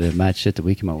heard of any of the mad shit that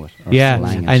we come out with. Or Yeah,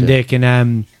 slang and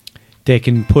shit. they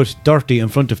can put dirty in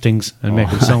front of things and make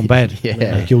them sound bad.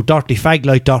 Yeah. Like, you dirty fag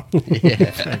lighter.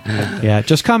 Yeah,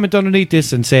 just comment underneath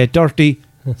this and say dirty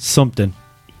something.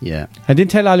 Yeah. And then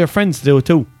tell all your friends to do it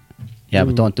too. Yeah,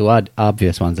 but don't do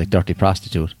obvious ones like dirty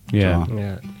prostitute. Yeah. So,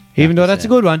 Yeah. Even though to that's say. a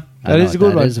good one. I That know, is a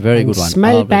good one. That is a very good one.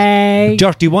 Smell Always. bag.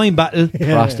 Dirty wine battle.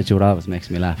 Prostitute always makes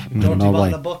me laugh. I don't know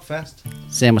why. Buckfest.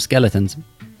 Same with skeletons.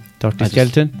 Dirty I just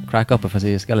skeleton. Crack up if I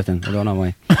see a skeleton. I don't know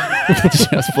why. It's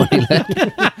just funny.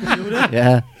 Like.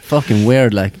 Yeah, fucking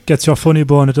weird. Like Gets your funny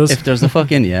bone, it does. if there's a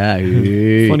fucking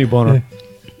Funny boner.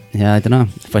 Yeah, I don't know.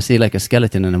 If I see like a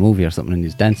skeleton in a movie or something and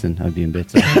he's dancing, I'd be in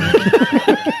bits.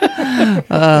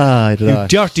 I don't know.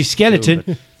 Dirty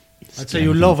skeleton. I'd say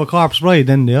you love A Corpse Bride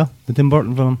then, do you? The Tim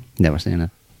Burton film. Never seen it.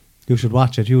 You should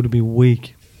watch it. You would be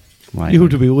weak. Right. You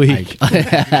to be weak.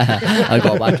 I'll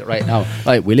go watch it right now.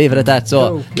 Right, we leave it at that.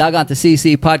 So log on to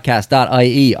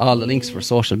ccpodcast.ie. All the links for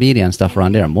social media and stuff are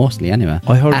on there, mostly anyway.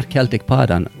 I heard- at Celtic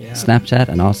Pod on Snapchat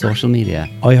and all social media.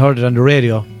 I heard it on the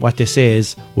radio. What they say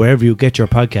is wherever you get your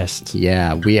podcasts.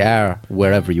 Yeah, we are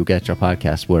wherever you get your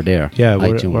podcast. We're there. Yeah,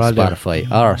 we're iTunes, all there.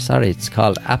 Spotify. Or sorry, it's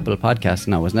called Apple Podcasts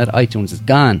now, isn't it? iTunes is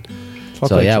gone. Fuck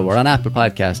So yeah, iTunes. we're on Apple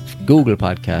Podcasts, Google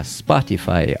Podcasts,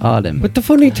 Spotify, all them. But the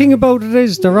funny thing about it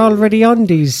is they're already on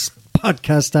these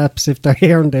podcast apps if they're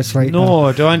hearing this right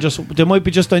now. No, they might be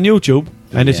just on YouTube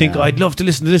and they think, Yeah. I'd love to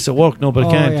listen to this at work. No, but I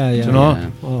Oh, can't. yeah, yeah. You know? Yeah.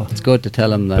 Oh. It's good to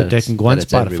tell them that, But they can go on that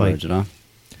it's Spotify. everywhere, you know?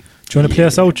 Do you want to play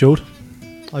us out, Jude?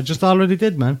 I just already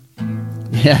did, man.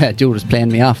 Yeah, Jude was playing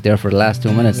me off there for the last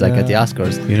 2 minutes, like at the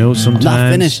Oscars. You know, I'm sometimes.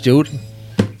 not finished, Jude.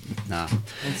 No,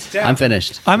 I'm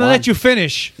finished. I'm going to let you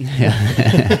finish.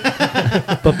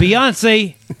 But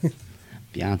Beyonce.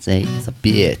 Beyonce is a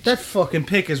bitch. That fucking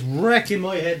pick is wrecking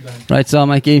my head, man. Right, so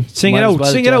Mikey, Sing might it as out.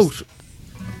 well Sing it just- out.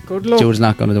 Good luck. Jude's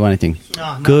not going to do anything.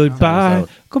 Goodbye.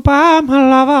 Goodbye, my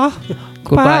lover.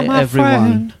 Goodbye, my everyone.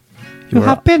 friend. You You're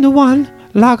have been the one.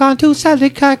 Log on to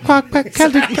Celtic. Celtic.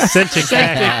 Celtic.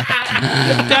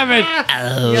 Damn it.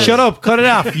 Shut up. Cut it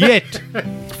off. Yet.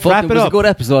 Fuck, Wrap it it was up. a good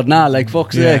episode now, like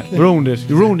fuck's Yeah. sake. Ruined it.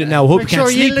 You ruined it now. Hope Make you can't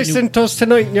sure you sleep. listen to us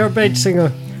tonight in your bed,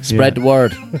 singer. Spread the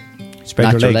word. Spread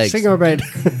Not your your legs. legs. Singer bed.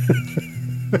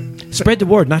 Spread the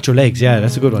word, not your legs. Yeah,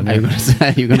 that's a good one. Are you going to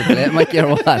say, you going to play it, Mikey,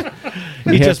 or what?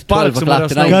 You just bollocks him with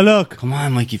us now. Yeah, look. Come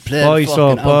on, Mikey, play Bye, the so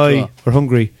fucking bye. outro. We're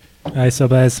hungry. Aye, so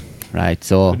Baz. Right,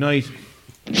 so Good night.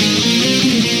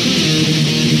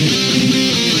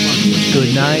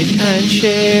 Good night and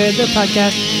share the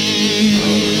podcast.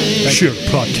 Sure,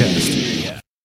 podcast.